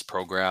studies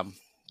program.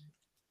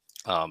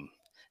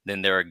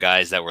 Then there are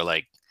guys that were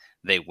like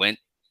they went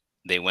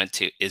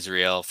to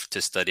Israel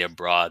to study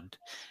abroad,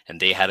 and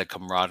they had a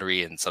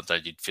camaraderie, and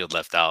sometimes you'd feel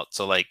left out.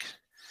 So like,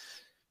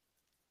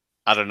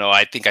 I don't know.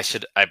 I think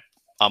I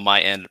on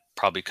my end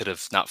probably could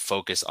have not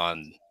focused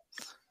on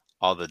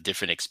all the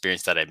different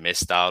experience that I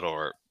missed out,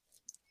 or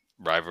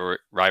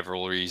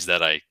rivalries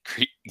that I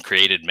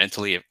created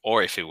mentally,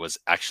 or if it was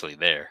actually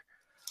there.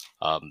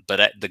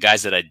 But the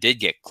guys that I did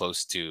get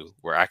close to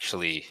were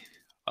actually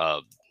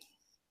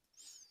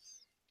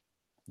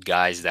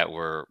guys that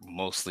were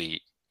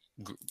mostly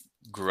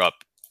grew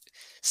up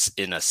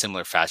in a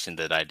similar fashion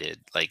that I did,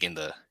 like in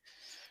the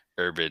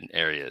urban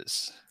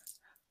areas.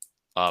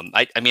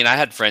 I mean, I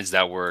had friends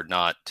that were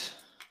not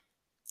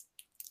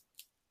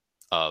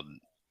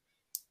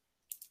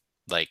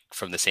like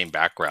from the same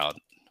background,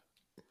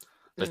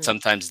 but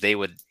sometimes they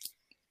would,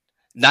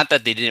 not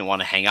that they didn't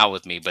want to hang out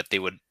with me, but they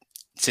would,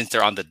 since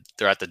they're at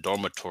the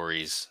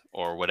dormitories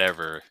or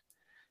whatever,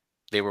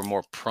 they were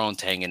more prone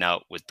to hanging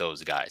out with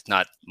those guys.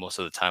 Not most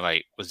of the time.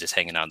 I was just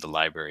hanging out in the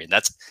library, and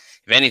that's,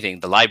 if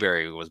anything, the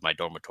library was my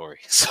dormitory.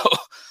 So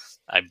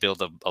I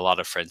built a lot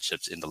of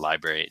friendships in the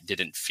library. It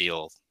didn't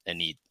feel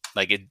any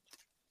like it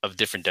of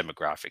different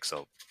demographics.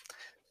 So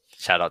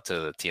shout out to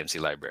the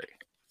TMC library.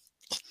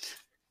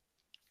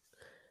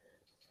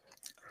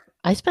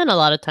 I spent a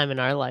lot of time in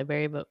our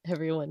library, but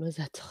everyone was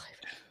at the library.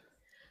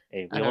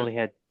 Hey, I we don't-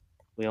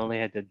 only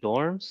had the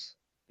dorms,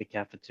 the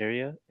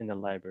cafeteria, and the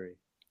library,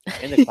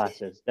 and the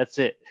classes. That's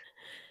it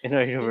in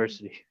our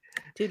university.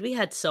 Dude, we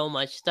had so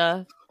much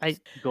stuff.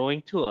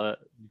 Going to a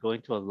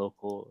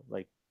local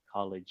like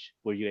college,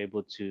 were you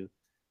able to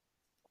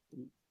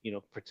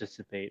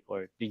participate,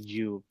 or did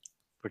you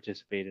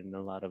participate in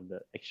a lot of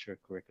the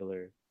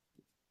extracurricular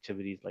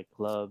activities like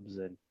clubs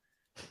and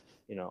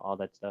all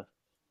that stuff?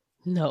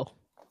 No.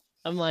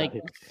 I'm like,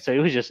 So it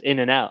was just in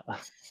and out.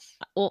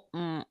 well,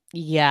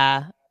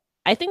 yeah.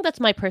 I think that's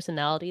my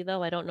personality,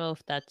 though. I don't know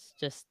if that's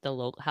just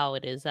how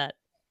it is at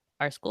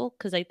our school,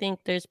 because I think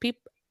there's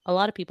a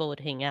lot of people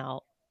would hang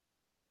out.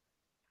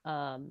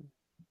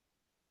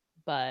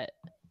 But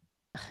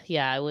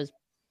yeah, it was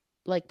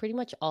like pretty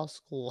much all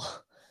school.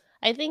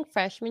 I think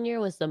freshman year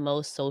was the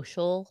most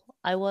social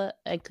I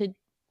could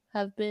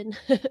have been.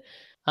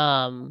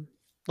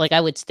 Like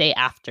I would stay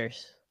after,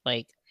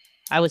 like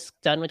I was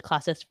done with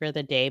classes for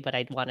the day, but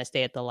I'd want to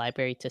stay at the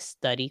library to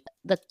study.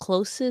 The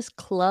closest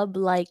club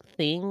like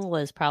thing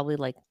was probably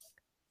like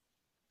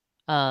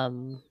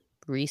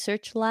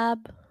research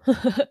lab.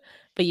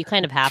 But you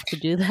kind of have to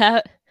do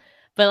that.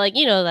 But like,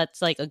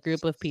 that's like a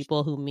group of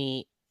people who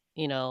meet,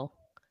 you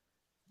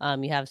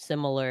have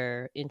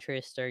similar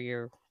interests, or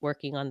you're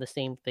working on the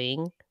same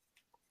thing.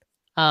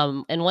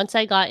 And once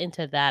I got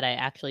into that, I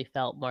actually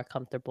felt more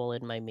comfortable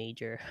in my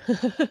major.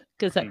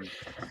 Because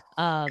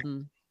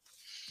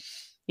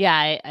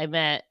yeah, I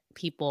met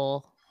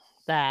people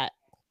that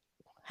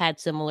had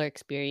similar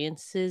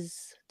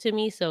experiences to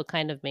me, so it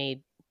kind of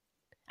made,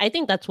 I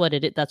think that's what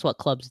that's what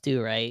clubs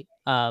do, right?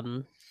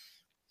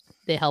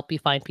 They help you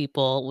find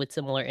people with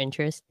similar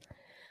interests.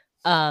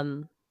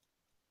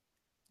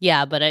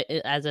 Yeah, but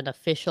as an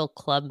official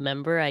club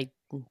member, I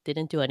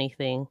didn't do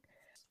anything.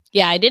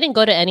 Yeah, I didn't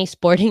go to any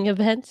sporting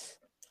events.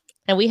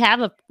 And we had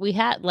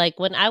like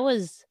when I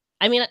was,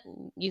 I mean,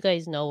 you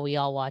guys know we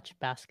all watch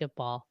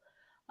basketball.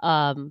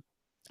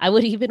 I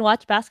would even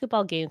watch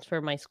basketball games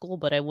for my school,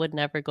 but I would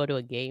never go to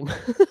a game.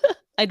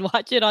 I'd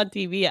watch it on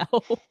TV at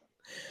home.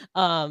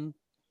 Um,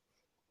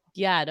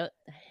 yeah, I don't,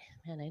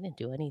 man, I didn't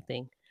do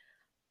anything.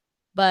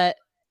 But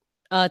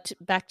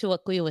back to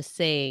what Kuya was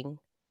saying,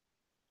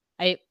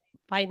 I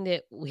find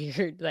it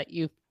weird that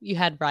you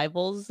had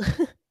rivals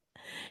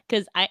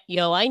because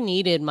I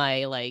needed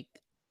my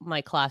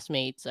my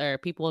classmates or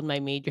people in my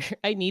major.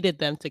 I needed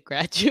them to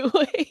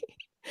graduate.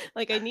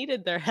 Like I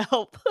needed their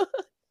help.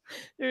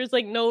 There's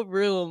like no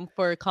room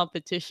for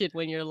competition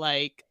when you're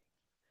like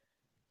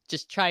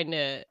just trying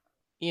to,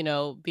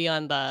 be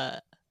on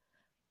the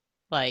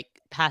like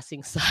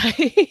passing side.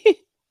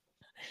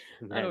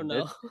 I don't Man,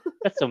 know.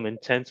 that's some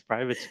intense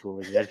private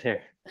schooling right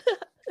there.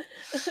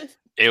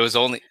 It was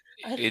only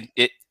I-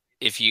 it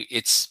if you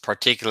it's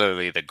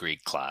particularly the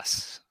Greek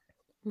class.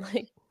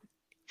 like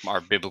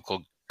Our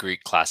biblical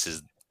Greek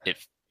classes,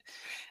 if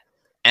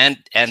and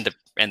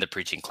the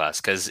preaching class,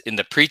 because in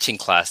the preaching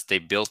class they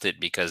built it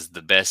because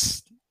the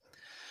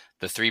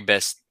three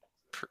best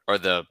or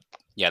the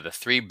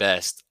three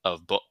best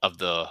of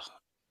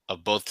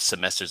both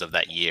semesters of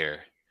that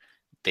year,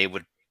 they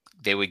would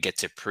get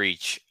to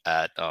preach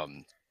at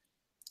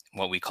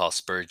what we call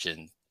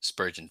Spurgeon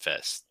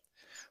Fest,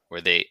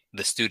 where the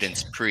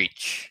students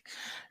preach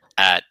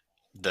at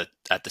the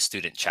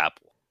student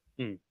chapel.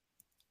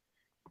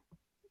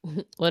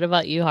 what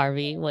about you,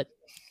 Harvey? What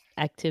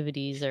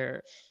activities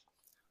or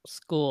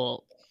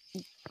school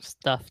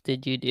stuff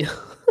did you do?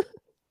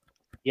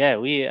 Yeah,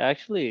 we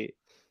actually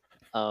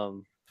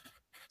um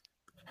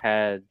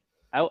had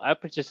I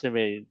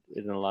participated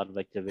in a lot of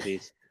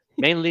activities.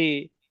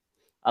 Mainly,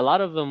 a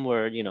lot of them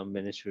were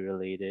ministry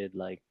related,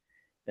 like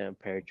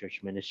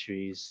parachurch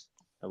ministries,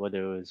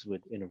 whether it was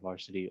with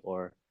InterVarsity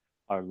or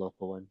our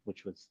local one,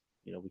 which was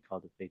we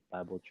called it Faith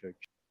Bible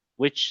Church,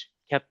 which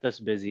kept us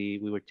busy.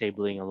 We were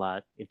tabling a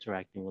lot,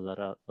 interacting with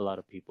a lot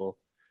of people.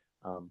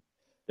 Um,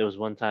 there was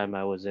one time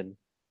I was in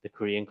the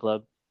Korean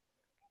club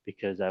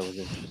because I was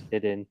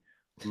interested in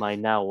my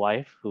now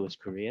wife, who was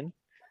Korean.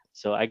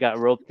 So I got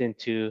roped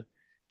into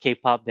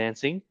K-pop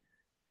dancing,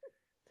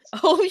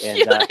 Oh and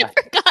shoot, I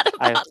forgot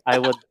I about I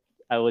would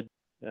I would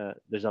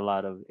there's a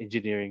lot of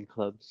engineering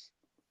clubs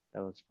that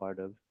I was part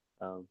of,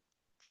 um,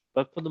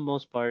 but for the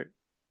most part,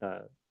 uh,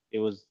 it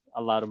was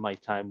a lot of my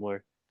time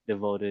were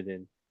devoted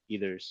in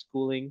either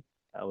schooling.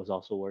 I was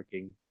also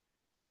working,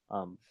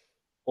 um,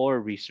 or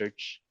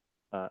research.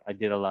 I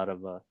did a lot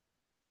of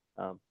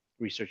um,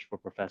 research for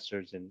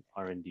professors in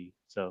R&D.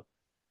 So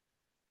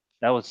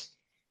that was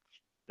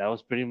that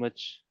was pretty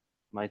much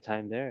my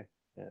time there.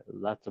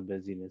 Lots of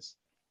busyness.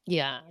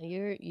 Yeah,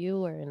 you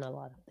were in a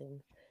lot of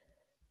things.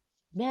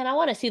 Man, I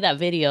want to see that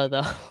video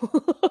though.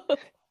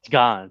 It's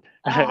gone.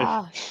 I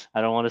Ah,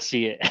 don't want to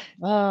see it.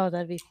 oh,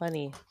 that'd be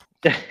funny.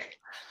 Just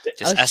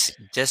Oh, ask,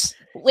 just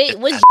wait,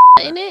 was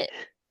in it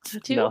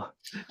too? No,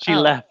 she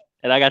Oh, left,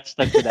 and I got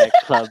stuck to that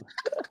club.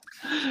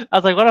 I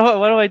was like, what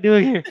am I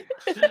doing here?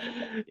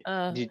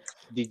 uh,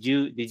 Did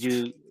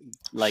you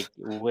like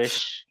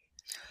wish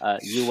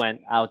you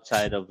went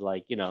outside of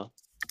like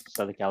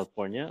Southern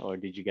California, or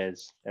did you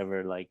guys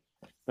ever like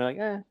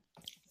we're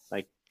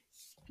like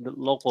the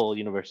local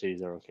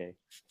universities are okay?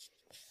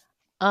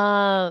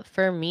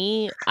 for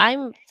me,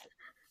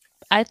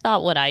 I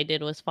thought what I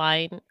did was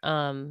fine.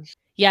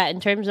 Yeah, in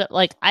terms of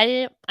like, I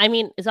didn't. I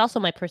mean, it's also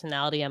my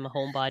personality. I'm a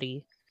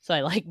homebody, so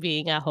I like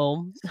being at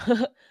home.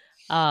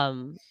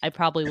 I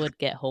probably would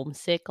get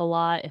homesick a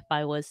lot if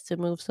I was to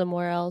move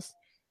somewhere else.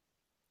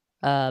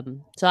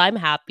 So I'm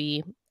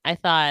happy. I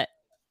thought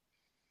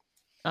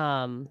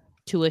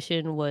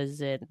tuition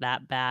wasn't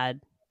that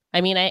bad.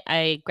 I mean,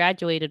 I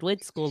graduated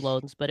with school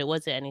loans, but it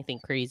wasn't anything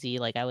crazy.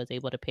 Like I was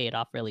able to pay it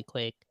off really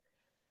quick.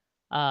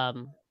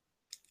 Um,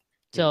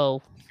 Hmm.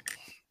 so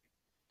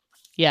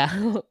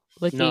yeah,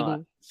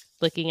 No,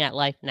 looking at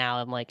life now,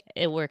 I'm like,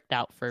 it worked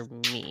out for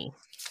me.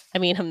 I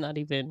mean, I'm not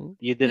even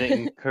you didn't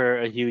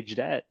incur a huge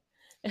debt.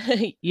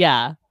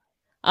 yeah.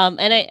 And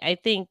Uh, I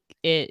think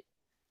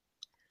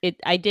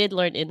I did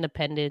learn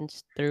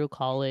independence through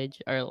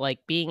college or like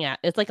being at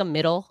it's like a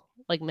middle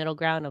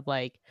ground of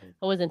like mm,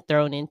 I wasn't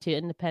thrown into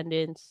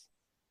independence,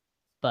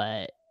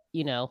 but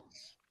you know,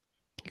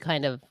 you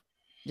kind of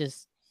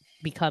just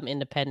become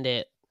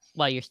independent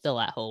while you're still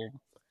at home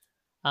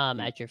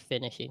mm. as you're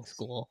finishing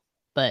school.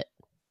 But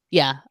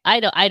yeah, I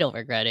don't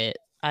regret it.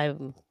 I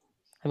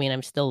mean,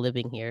 I'm still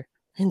living here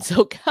in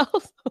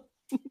SoCal.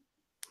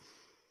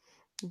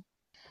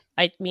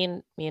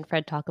 Me and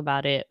Fred talk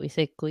about it. We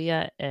say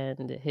Kuya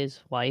and his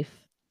wife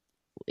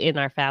in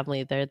our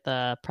family, they're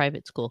the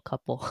private school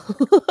couple.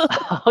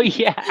 Oh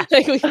yeah.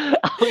 Like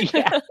Oh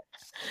yeah.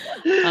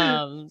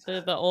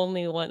 they're the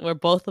only one where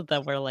both of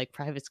them were like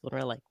private school. And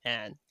we're like,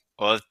 man,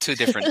 well, two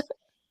different.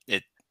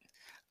 It.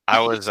 I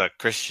was a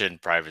Christian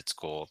private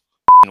school.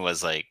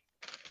 Was like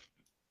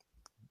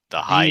the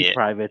The high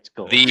private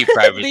school. the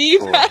private the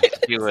school. private,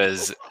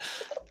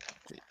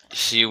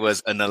 She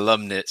was an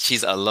alumnus.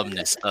 She's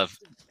alumnus of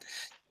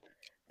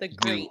the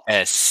great.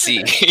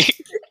 USC,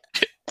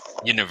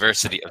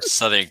 University of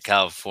Southern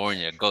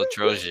California. Go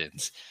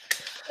Trojans!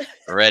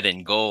 red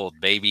and gold,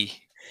 baby.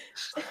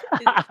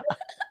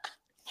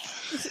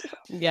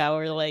 Yeah,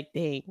 we're like,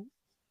 dang,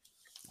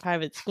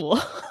 private school.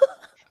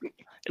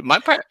 My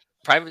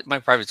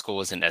private school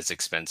wasn't as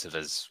expensive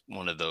as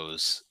one of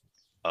those,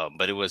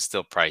 but it was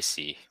still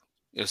pricey.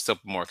 It was still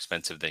more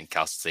expensive than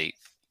Cal State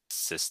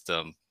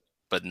system,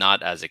 but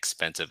not as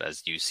expensive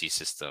as UC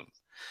system.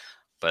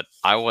 But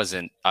I was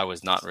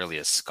not really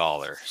a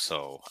scholar,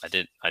 so I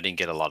didn't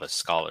get a lot of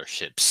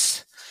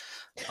scholarships.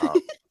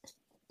 Um,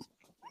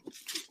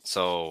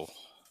 so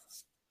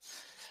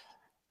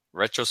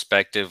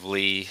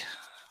retrospectively,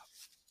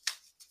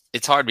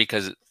 it's hard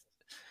because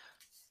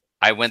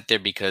I went there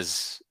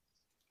because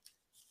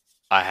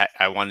I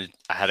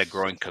had a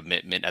growing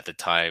commitment at the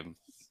time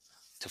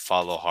to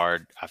follow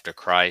hard after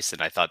Christ,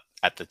 and I thought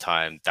at the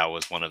time that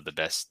was one of the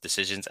best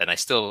decisions, and I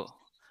still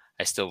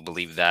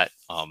believe that.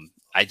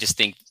 I just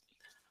think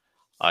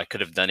I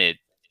could have done it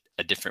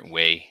a different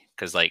way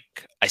because like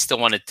I still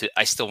want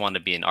to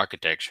be in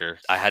architecture.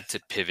 I had to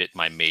pivot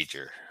my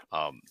major,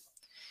 um,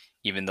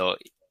 even though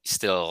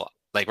still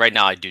like right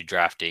now I do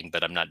drafting,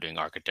 but I'm not doing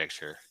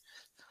architecture.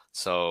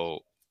 So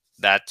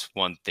that's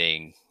one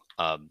thing.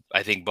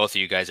 I think both of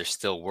you guys are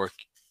still or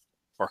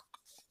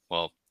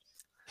well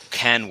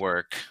can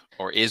work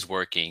or is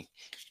working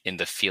in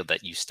the field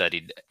that you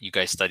studied. You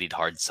guys studied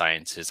hard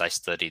sciences. I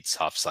studied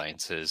soft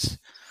sciences.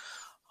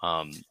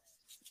 Um,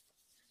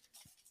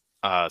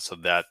 so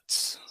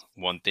that's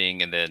one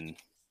thing. And then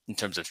in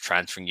terms of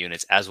transferring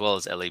units, as well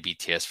as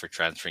LABTS for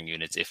transferring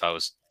units, if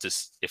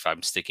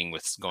I'm sticking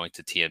with going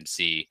to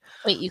TMC,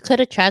 Wait, you could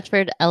have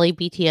transferred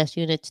LABTS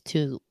units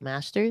to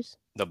masters?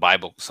 the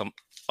Bible,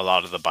 a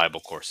lot of the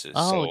Bible courses.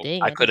 Oh, So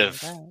dang, I I could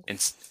didn't know have,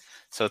 that.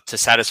 so to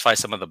satisfy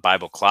some of the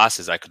Bible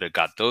classes, I could have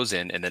got those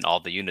in, and then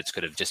all the units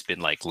could have just been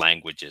like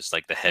languages,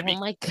 like the Oh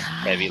my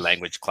heavy gosh.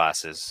 language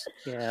classes.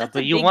 Yeah, That's a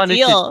but you big wanted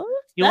to deal.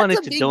 you That's wanted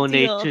a to big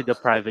donate deal. to the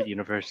private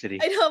university.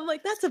 I know, I'm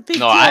like, that's a big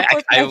No, deal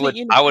for private I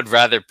units. would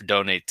rather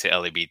donate to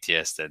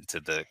LABTS than to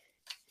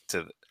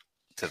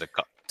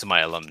to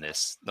my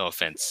alumnus. No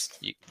offense,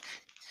 But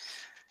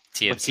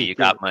TMC, you you did.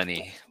 got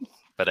money,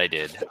 but I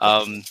did.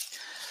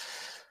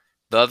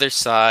 The other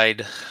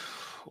side,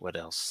 what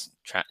else?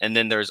 And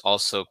then there's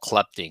also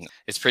CLEPting.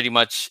 It's pretty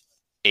much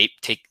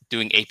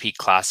doing AP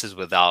classes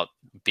without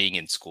being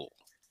in school.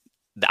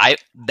 I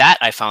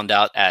found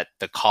out at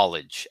the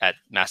college at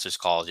Masters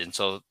College, and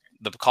so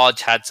the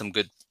college had some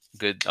good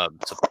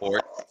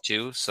support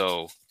too.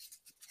 So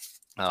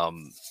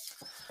um,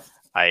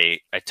 I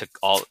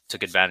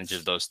took advantage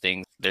of those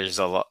things. There's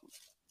a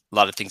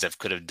lot of things I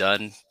could have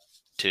done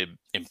to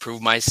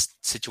improve my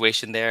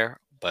situation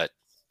there, but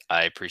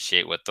I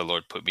appreciate what the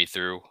Lord put me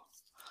through.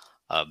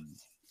 Um,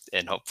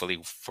 and hopefully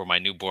for my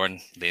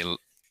newborn, you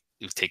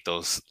take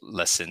those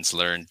lessons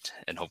learned,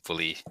 and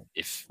hopefully,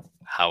 if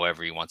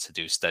however he wants to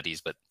do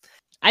studies, but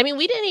I mean,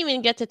 we didn't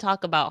even get to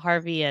talk about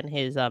Harvey and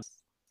his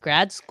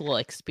grad school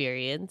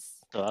experience.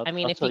 So I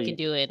mean, I'll if tell you could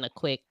you. do it in a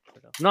quick.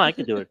 No, I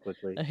could do it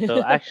quickly.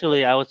 So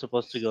actually, I was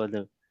supposed to go on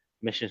the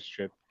mission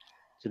trip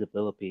to the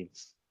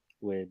Philippines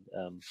with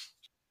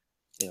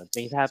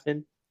things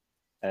happened.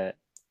 Uh,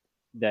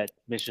 that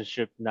mission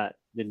trip not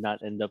did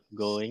not end up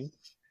going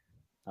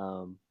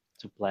um,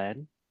 to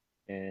plan,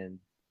 and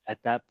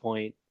at that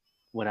point,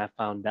 when I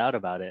found out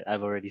about it,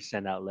 I've already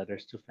sent out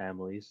letters to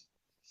families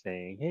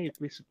saying, "Hey,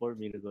 please support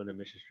me to go on a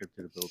mission trip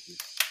to the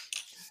Philippines,"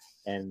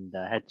 and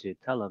I had to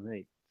tell them, "Hey,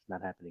 it's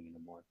not happening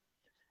anymore."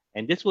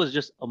 And this was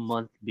just a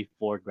month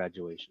before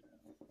graduation.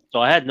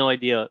 So I had no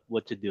idea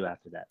what to do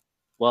after that.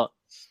 Well,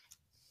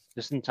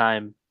 just in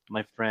time,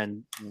 my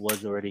friend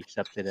was already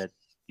accepted at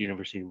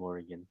University of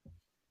Oregon,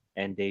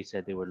 and they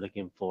said they were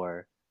looking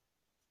for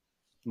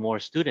more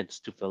students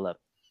to fill up.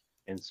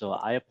 And so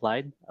I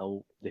applied.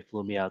 They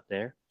flew me out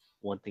there.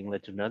 One thing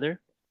led to another.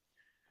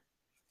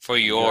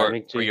 I'm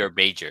driving for to, your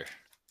major,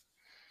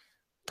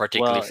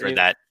 particularly well, for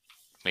that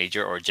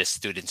major, or just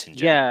students in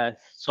general. yeah.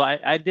 So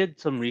I did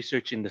some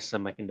research in the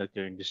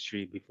semiconductor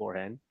industry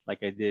beforehand. Like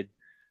I did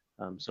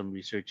some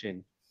research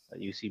in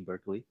UC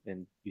Berkeley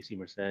and UC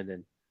Merced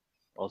and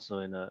also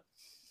in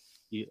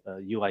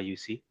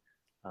UIUC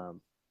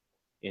um,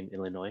 in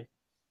Illinois.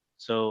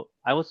 So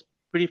I was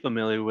pretty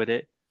familiar with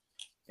it,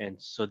 and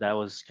so that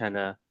was kind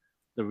of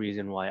the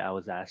reason why I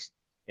was asked,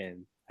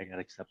 and I got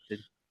accepted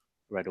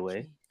right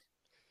away.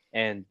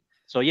 And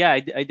so yeah, I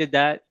did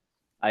that.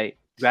 I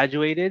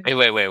graduated.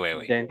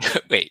 Wait. Then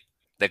Wait.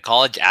 The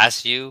college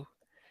asked you,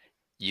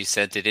 you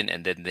sent it in,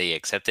 and then they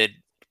accepted.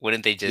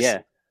 Wouldn't they just?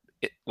 yeah,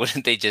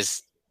 Wouldn't they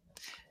just?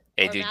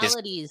 Hey, dude, just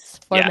Formalities.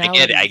 yeah.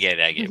 Formalities. I get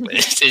it. But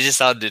it just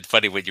sounded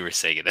funny when you were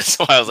saying it. That's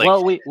why I was like,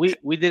 well,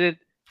 we did it.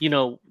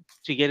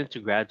 To get into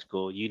grad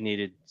school, you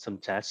needed some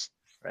tests,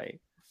 right?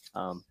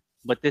 Um,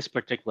 but this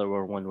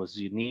particular one was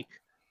unique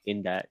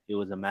in that it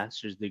was a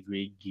master's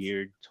degree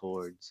geared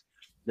towards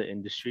the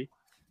industry.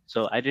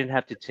 So I didn't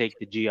have to take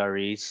the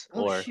GREs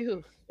Oh or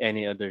shoot.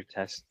 any other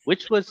test,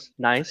 which was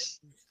nice.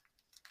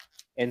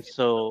 And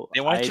so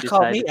then why'd I you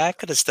call me? decided, I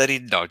could have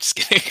studied. No, just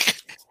kidding.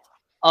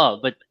 oh,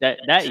 but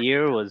that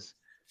year was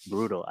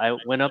brutal. I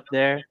went up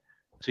there.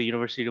 to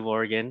University of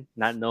Oregon,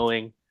 not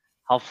knowing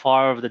how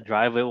far of the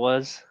drive it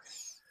was.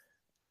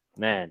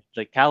 Man,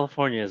 like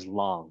California is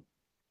long,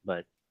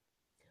 but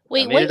I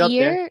Wait, made it what up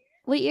there. year?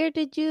 What year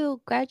did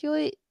you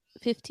graduate?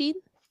 15?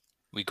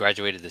 We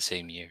graduated the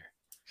same year.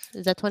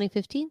 Is that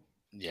 2015?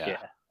 Yeah. Yeah,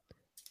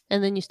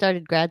 And then you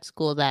started grad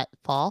school that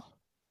fall?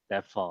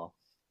 that fall.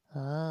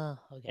 Oh,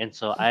 okay. And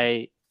so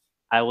I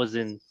was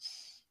in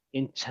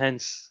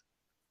intense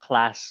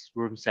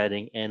classroom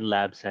setting and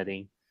lab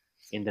setting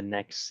in the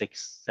next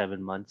 6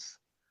 7 months,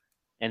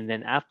 and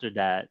then after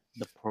that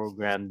the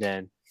program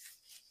then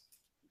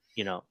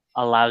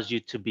allows you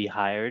to be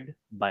hired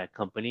by a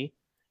company,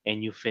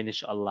 and you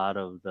finish a lot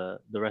of the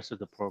rest of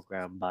the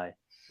program by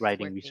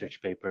writing Working.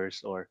 research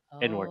papers or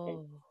and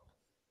working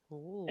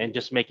Oh. and Ooh.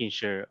 just making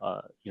sure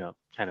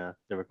kind of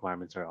the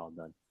requirements are all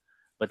done.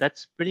 But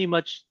that's pretty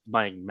much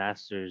my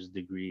master's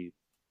degree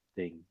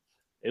thing.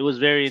 It was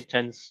very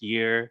intense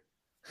year.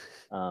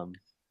 um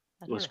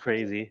I it don't was know.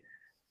 crazy,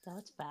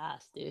 That's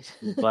fast, dude.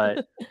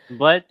 but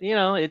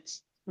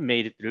it's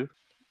made it through.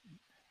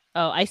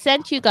 Oh, I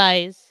sent you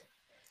guys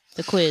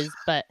the quiz,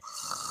 but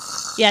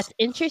yeah, it's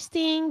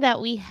interesting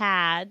that we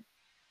had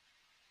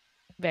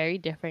very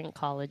different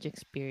college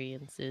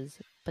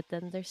experiences, but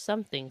then there's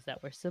some things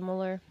that were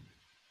similar.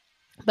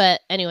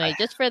 But anyway, I,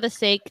 just for the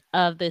sake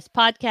of this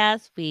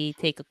podcast, we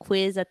take a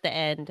quiz at the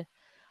end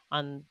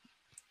on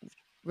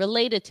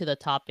related to the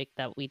topic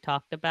that we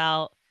talked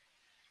about.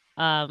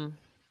 Um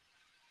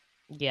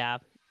yeah,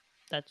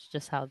 that's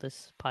just how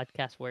this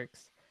podcast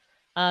works.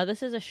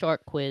 This is a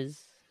short quiz.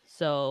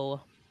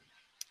 So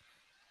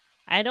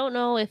I don't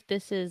know if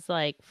this is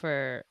like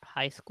for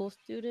high school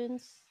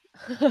students.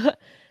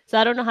 So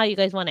I don't know how you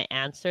guys want to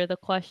answer the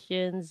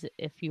questions,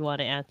 if you want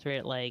to answer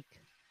it like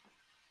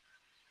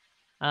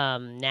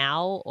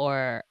now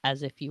or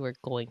as if you were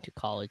going to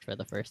college for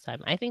the first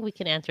time. I think we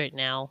can answer it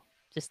now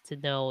just to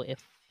know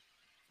if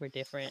we're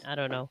different. I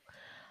don't know.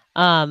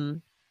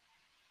 Um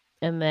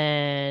and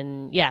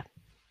then yeah,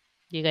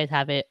 you guys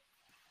have it.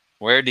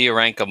 Where do you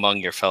rank among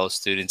your fellow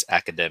students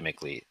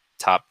academically?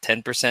 Top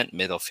 10%,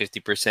 middle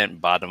 50%,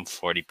 bottom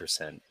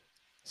 40%.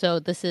 So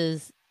this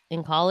is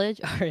in college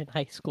or in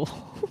high school?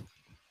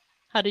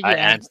 How did you I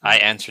answer?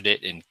 answered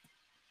it in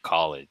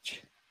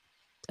college.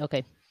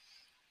 Okay.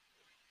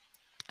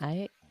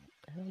 I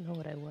I don't know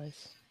what I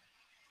was.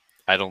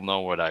 I don't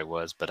know what I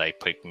was, but I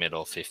picked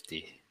middle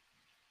 50.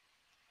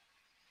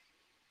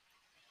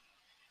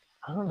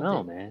 I don't Oh,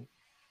 know, man.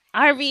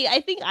 Arby,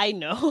 I think I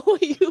know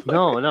what you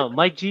were. No,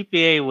 my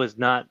GPA was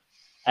not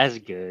as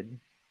good.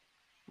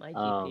 My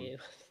um GPA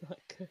was not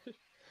good.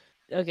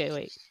 Okay,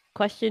 wait.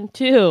 Question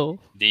 2.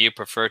 Do you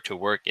prefer to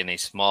work in a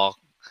small,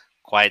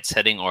 quiet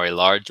setting or a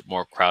large,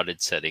 more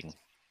crowded setting?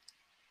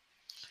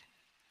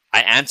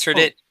 I answered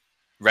oh it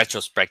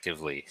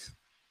retrospectively.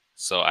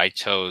 So I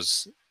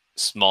chose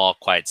small,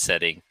 quiet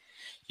setting.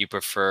 You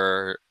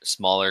prefer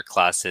smaller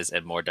classes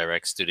and more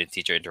direct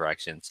student-teacher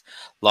interactions.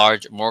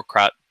 Large, more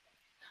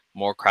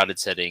crowded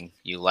setting.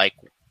 You like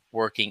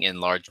working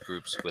in large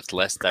groups with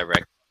less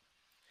direct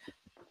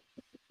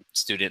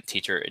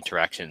student-teacher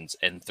interactions.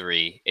 And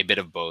three, a bit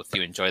of both.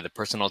 You enjoy the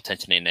personal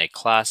attention in a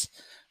class,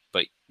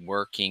 but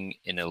working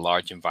in a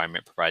large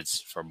environment provides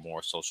for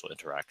more social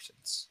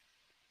interactions.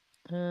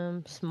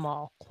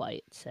 Small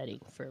quiet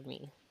setting for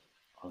me.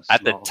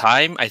 At the small.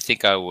 time, I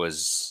think I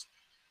was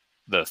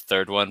the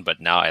third one, but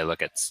now I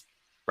look at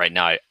right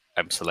now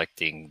I'm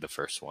selecting the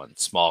first one,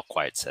 small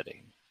quiet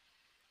setting.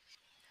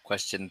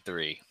 Question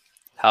 3.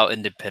 How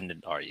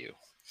independent are you?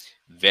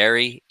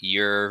 Very.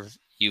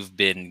 You've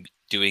been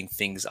doing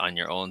things on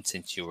your own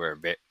since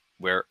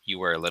where you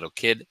were a little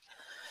kid.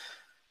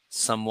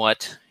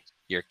 Somewhat.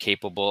 You're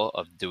capable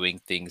of doing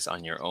things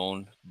on your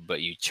own,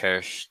 but you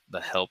cherish the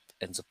help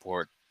and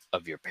support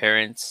of your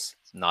parents.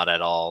 Not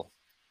at all.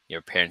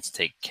 Your parents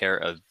take care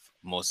of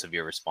most of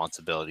your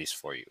responsibilities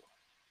for you.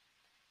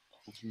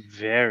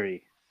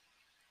 Very.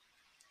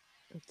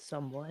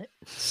 Somewhat.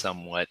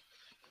 Somewhat.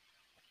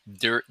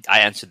 I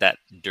answered that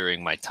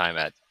during my time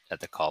at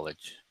the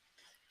college.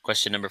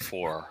 Question number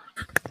 4.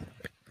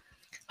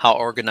 How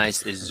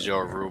organized is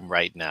your room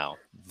right now?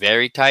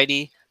 Very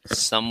tidy,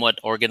 somewhat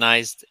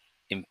organized,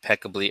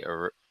 impeccably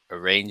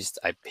arranged.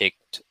 I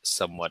picked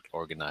somewhat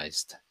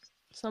organized.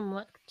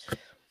 Somewhat.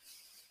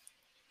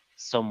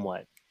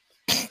 Somewhat.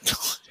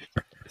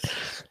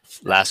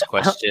 Last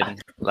question.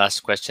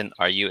 Last question.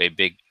 Are you a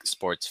big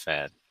sports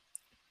fan?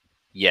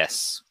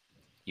 Yes.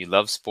 You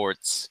love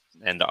sports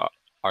and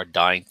are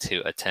dying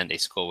to attend a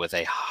school with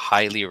a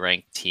highly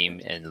ranked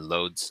team and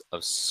loads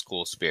of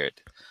school spirit.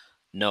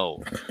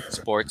 No,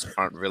 sports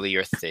aren't really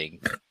your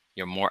thing.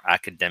 You're more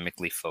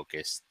academically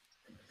focused.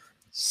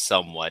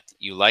 Somewhat.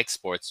 You like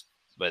sports,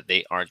 but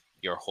they aren't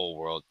your whole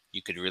world.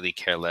 You could really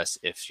care less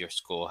if your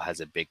school has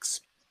a big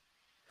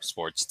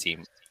sports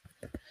team.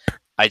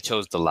 I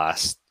chose the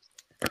last.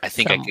 I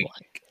think I could.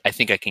 Somewhat. I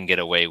think I can get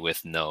away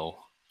with no.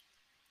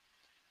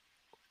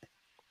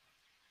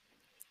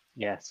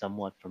 Yeah,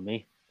 somewhat for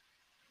me.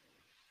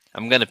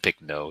 I'm gonna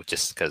pick no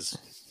just because.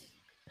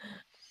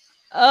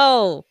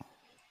 Oh,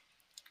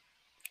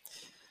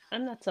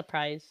 I'm not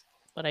surprised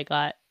what I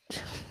got.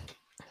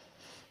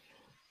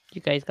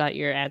 You guys got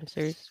your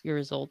answers, your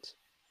results.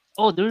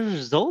 Oh, there's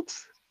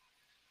results?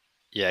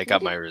 Yeah, I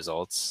got my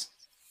results.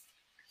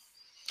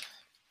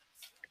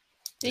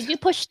 Did you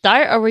push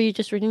start or were you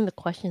just reading the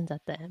questions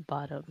at the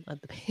bottom of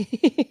the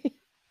page?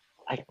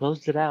 I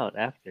closed it out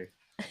after.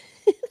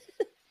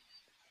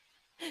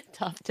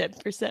 Top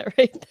 10%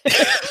 right there.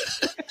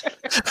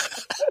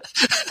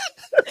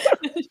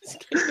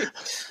 Just kidding.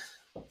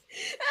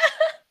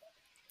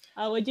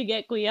 What'd you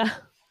get, Kuya?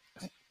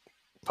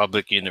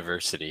 Public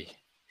university.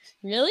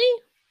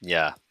 Really?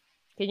 Yeah.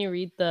 Can you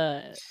read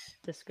the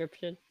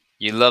description?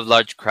 You love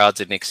large crowds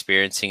and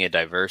experiencing a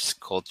diverse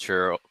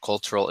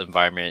cultural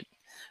environment.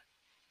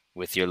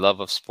 With your love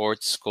of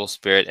sports, school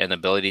spirit, and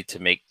ability to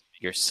make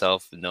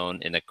yourself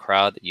known in a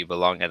crowd, you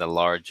belong at a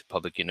large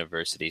public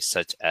university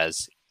such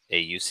as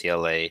a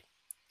UCLA,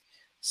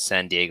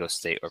 San Diego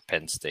State, or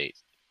Penn State.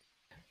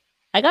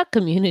 I got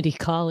community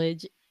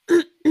college.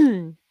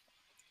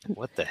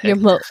 What the heck?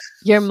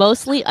 You're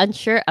mostly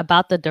unsure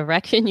about the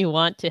direction you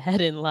want to head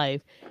in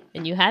life,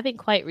 and you haven't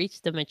quite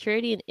reached the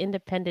maturity and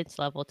independence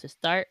level to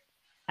start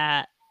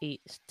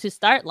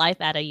life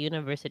at a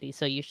university,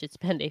 so you should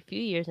spend a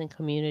few years in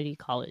community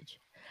college.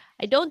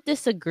 I don't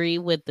disagree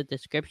with the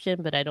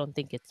description, but I don't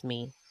think it's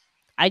me.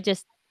 I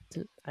just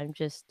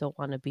don't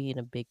want to be in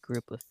a big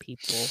group of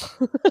people.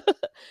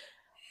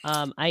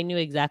 I knew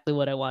exactly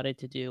what I wanted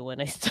to do when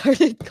I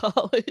started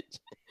college.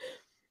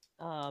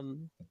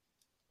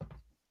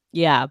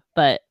 Yeah,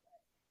 but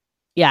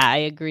yeah, I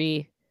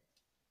agree.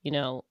 You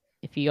know,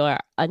 if you are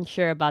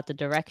unsure about the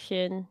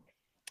direction,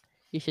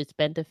 you should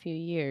spend a few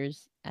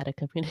years at a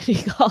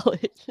community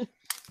college.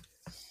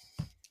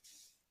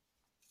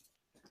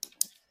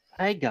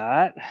 I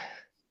got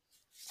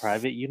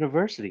private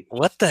university.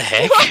 What the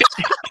heck?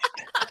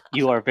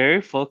 You are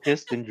very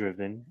focused and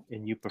driven,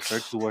 and you prefer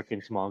to work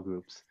in small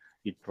groups.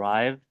 You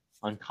thrive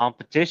on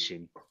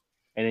competition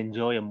and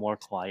enjoy a more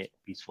quiet,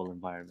 peaceful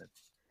environment.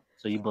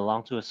 So you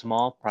belong to a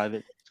small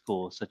private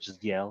school such as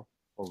Yale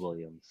or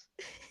Williams.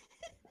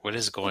 What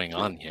is going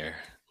on here?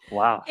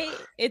 Wow.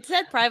 It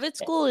said private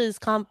school is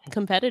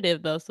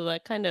competitive though, so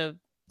that kind of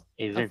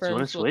Hey Vince, you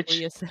want affirms to what switch?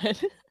 Leah said.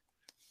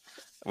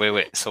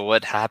 Wait. So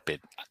what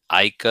happened?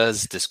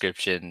 Aika's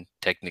description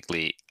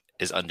technically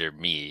is under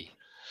me.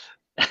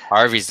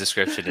 Harvey's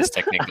description is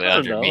technically I don't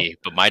under know. me,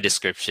 but my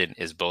description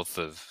is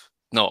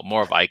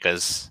more of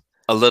Aika's,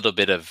 a little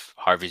bit of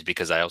Harvey's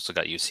because I also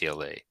got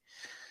UCLA.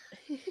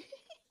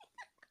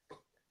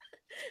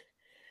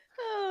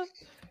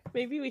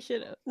 Maybe we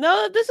should.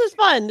 No, this is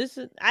fun.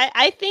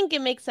 I think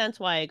it makes sense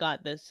why I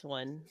got this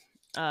one.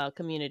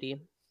 Community.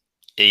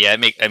 Yeah,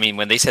 I mean,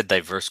 when they said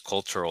diverse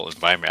cultural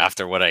environment,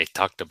 after what I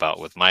talked about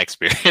with my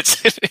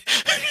experience.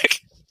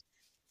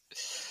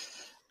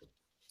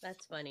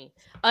 That's funny.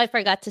 Oh, I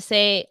forgot to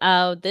say,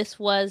 this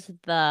was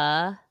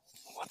the.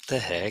 What the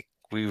heck?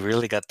 We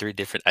really got 3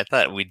 different. I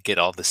thought we'd get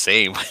all the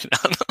same. I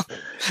don't know.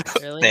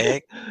 Really? What the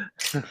heck?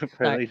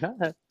 Apparently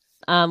not.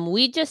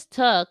 We just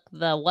took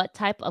the what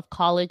type of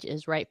college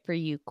is right for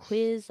you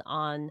quiz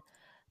on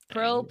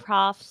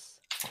ProProfs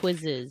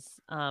quizzes,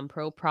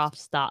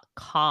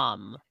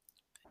 proprofs.com.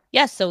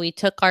 Yes, so we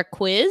took our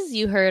quiz.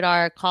 You heard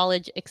our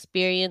college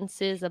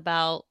experiences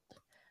about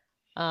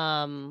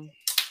college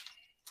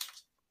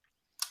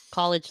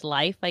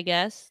life, I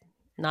guess.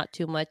 Not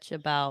too much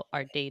about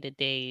our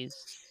day-to-days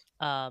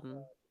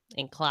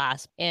in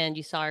class. And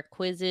you saw our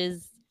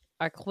quiz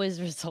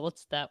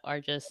results that are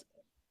just,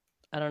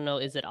 I don't know,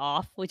 is it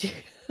off? Would you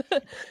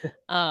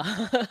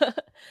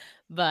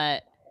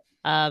but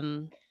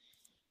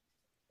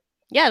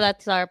yeah,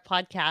 that's our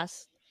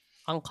podcast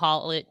on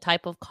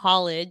type of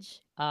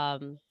college.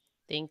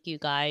 Thank you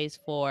guys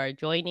for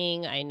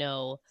joining. I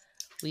know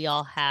we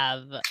all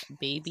have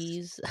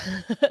babies.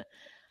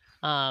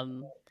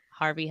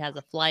 Harvey has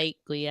a flight.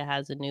 Guia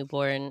has a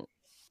newborn.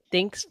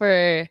 Thanks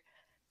for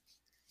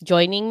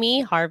joining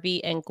me,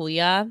 Harvey and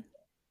Guia.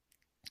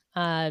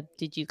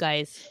 Did you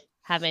guys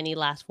have any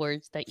last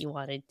words that you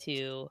wanted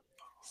to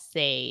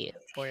say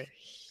or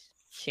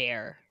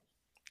share?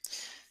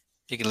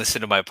 You can listen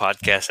to my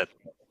podcast at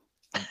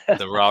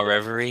the Raw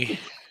Reverie.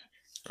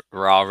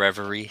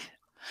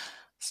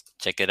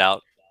 Check it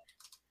out.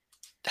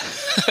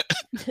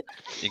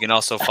 You can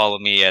also follow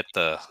me on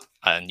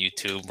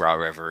YouTube, Raw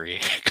Reverie.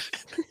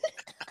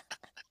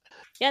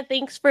 Yeah,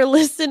 thanks for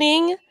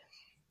listening.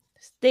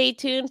 Stay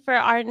tuned for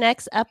our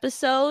next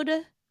episode.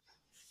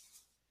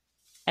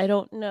 I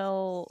don't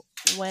know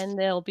when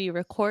they'll be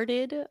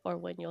recorded or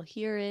when you'll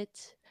hear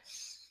it,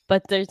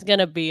 but there's going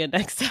to be a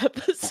next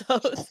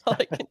episode, that's all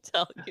I can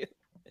tell you.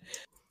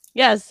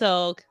 Yeah,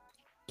 so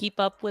keep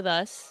up with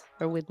us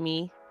or with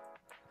me,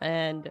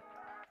 and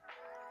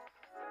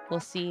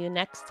we'll see you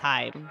next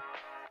time.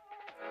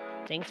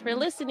 Thanks for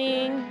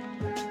listening.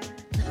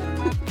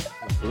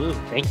 Ooh,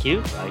 thank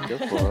you, Aika,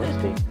 for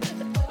hosting.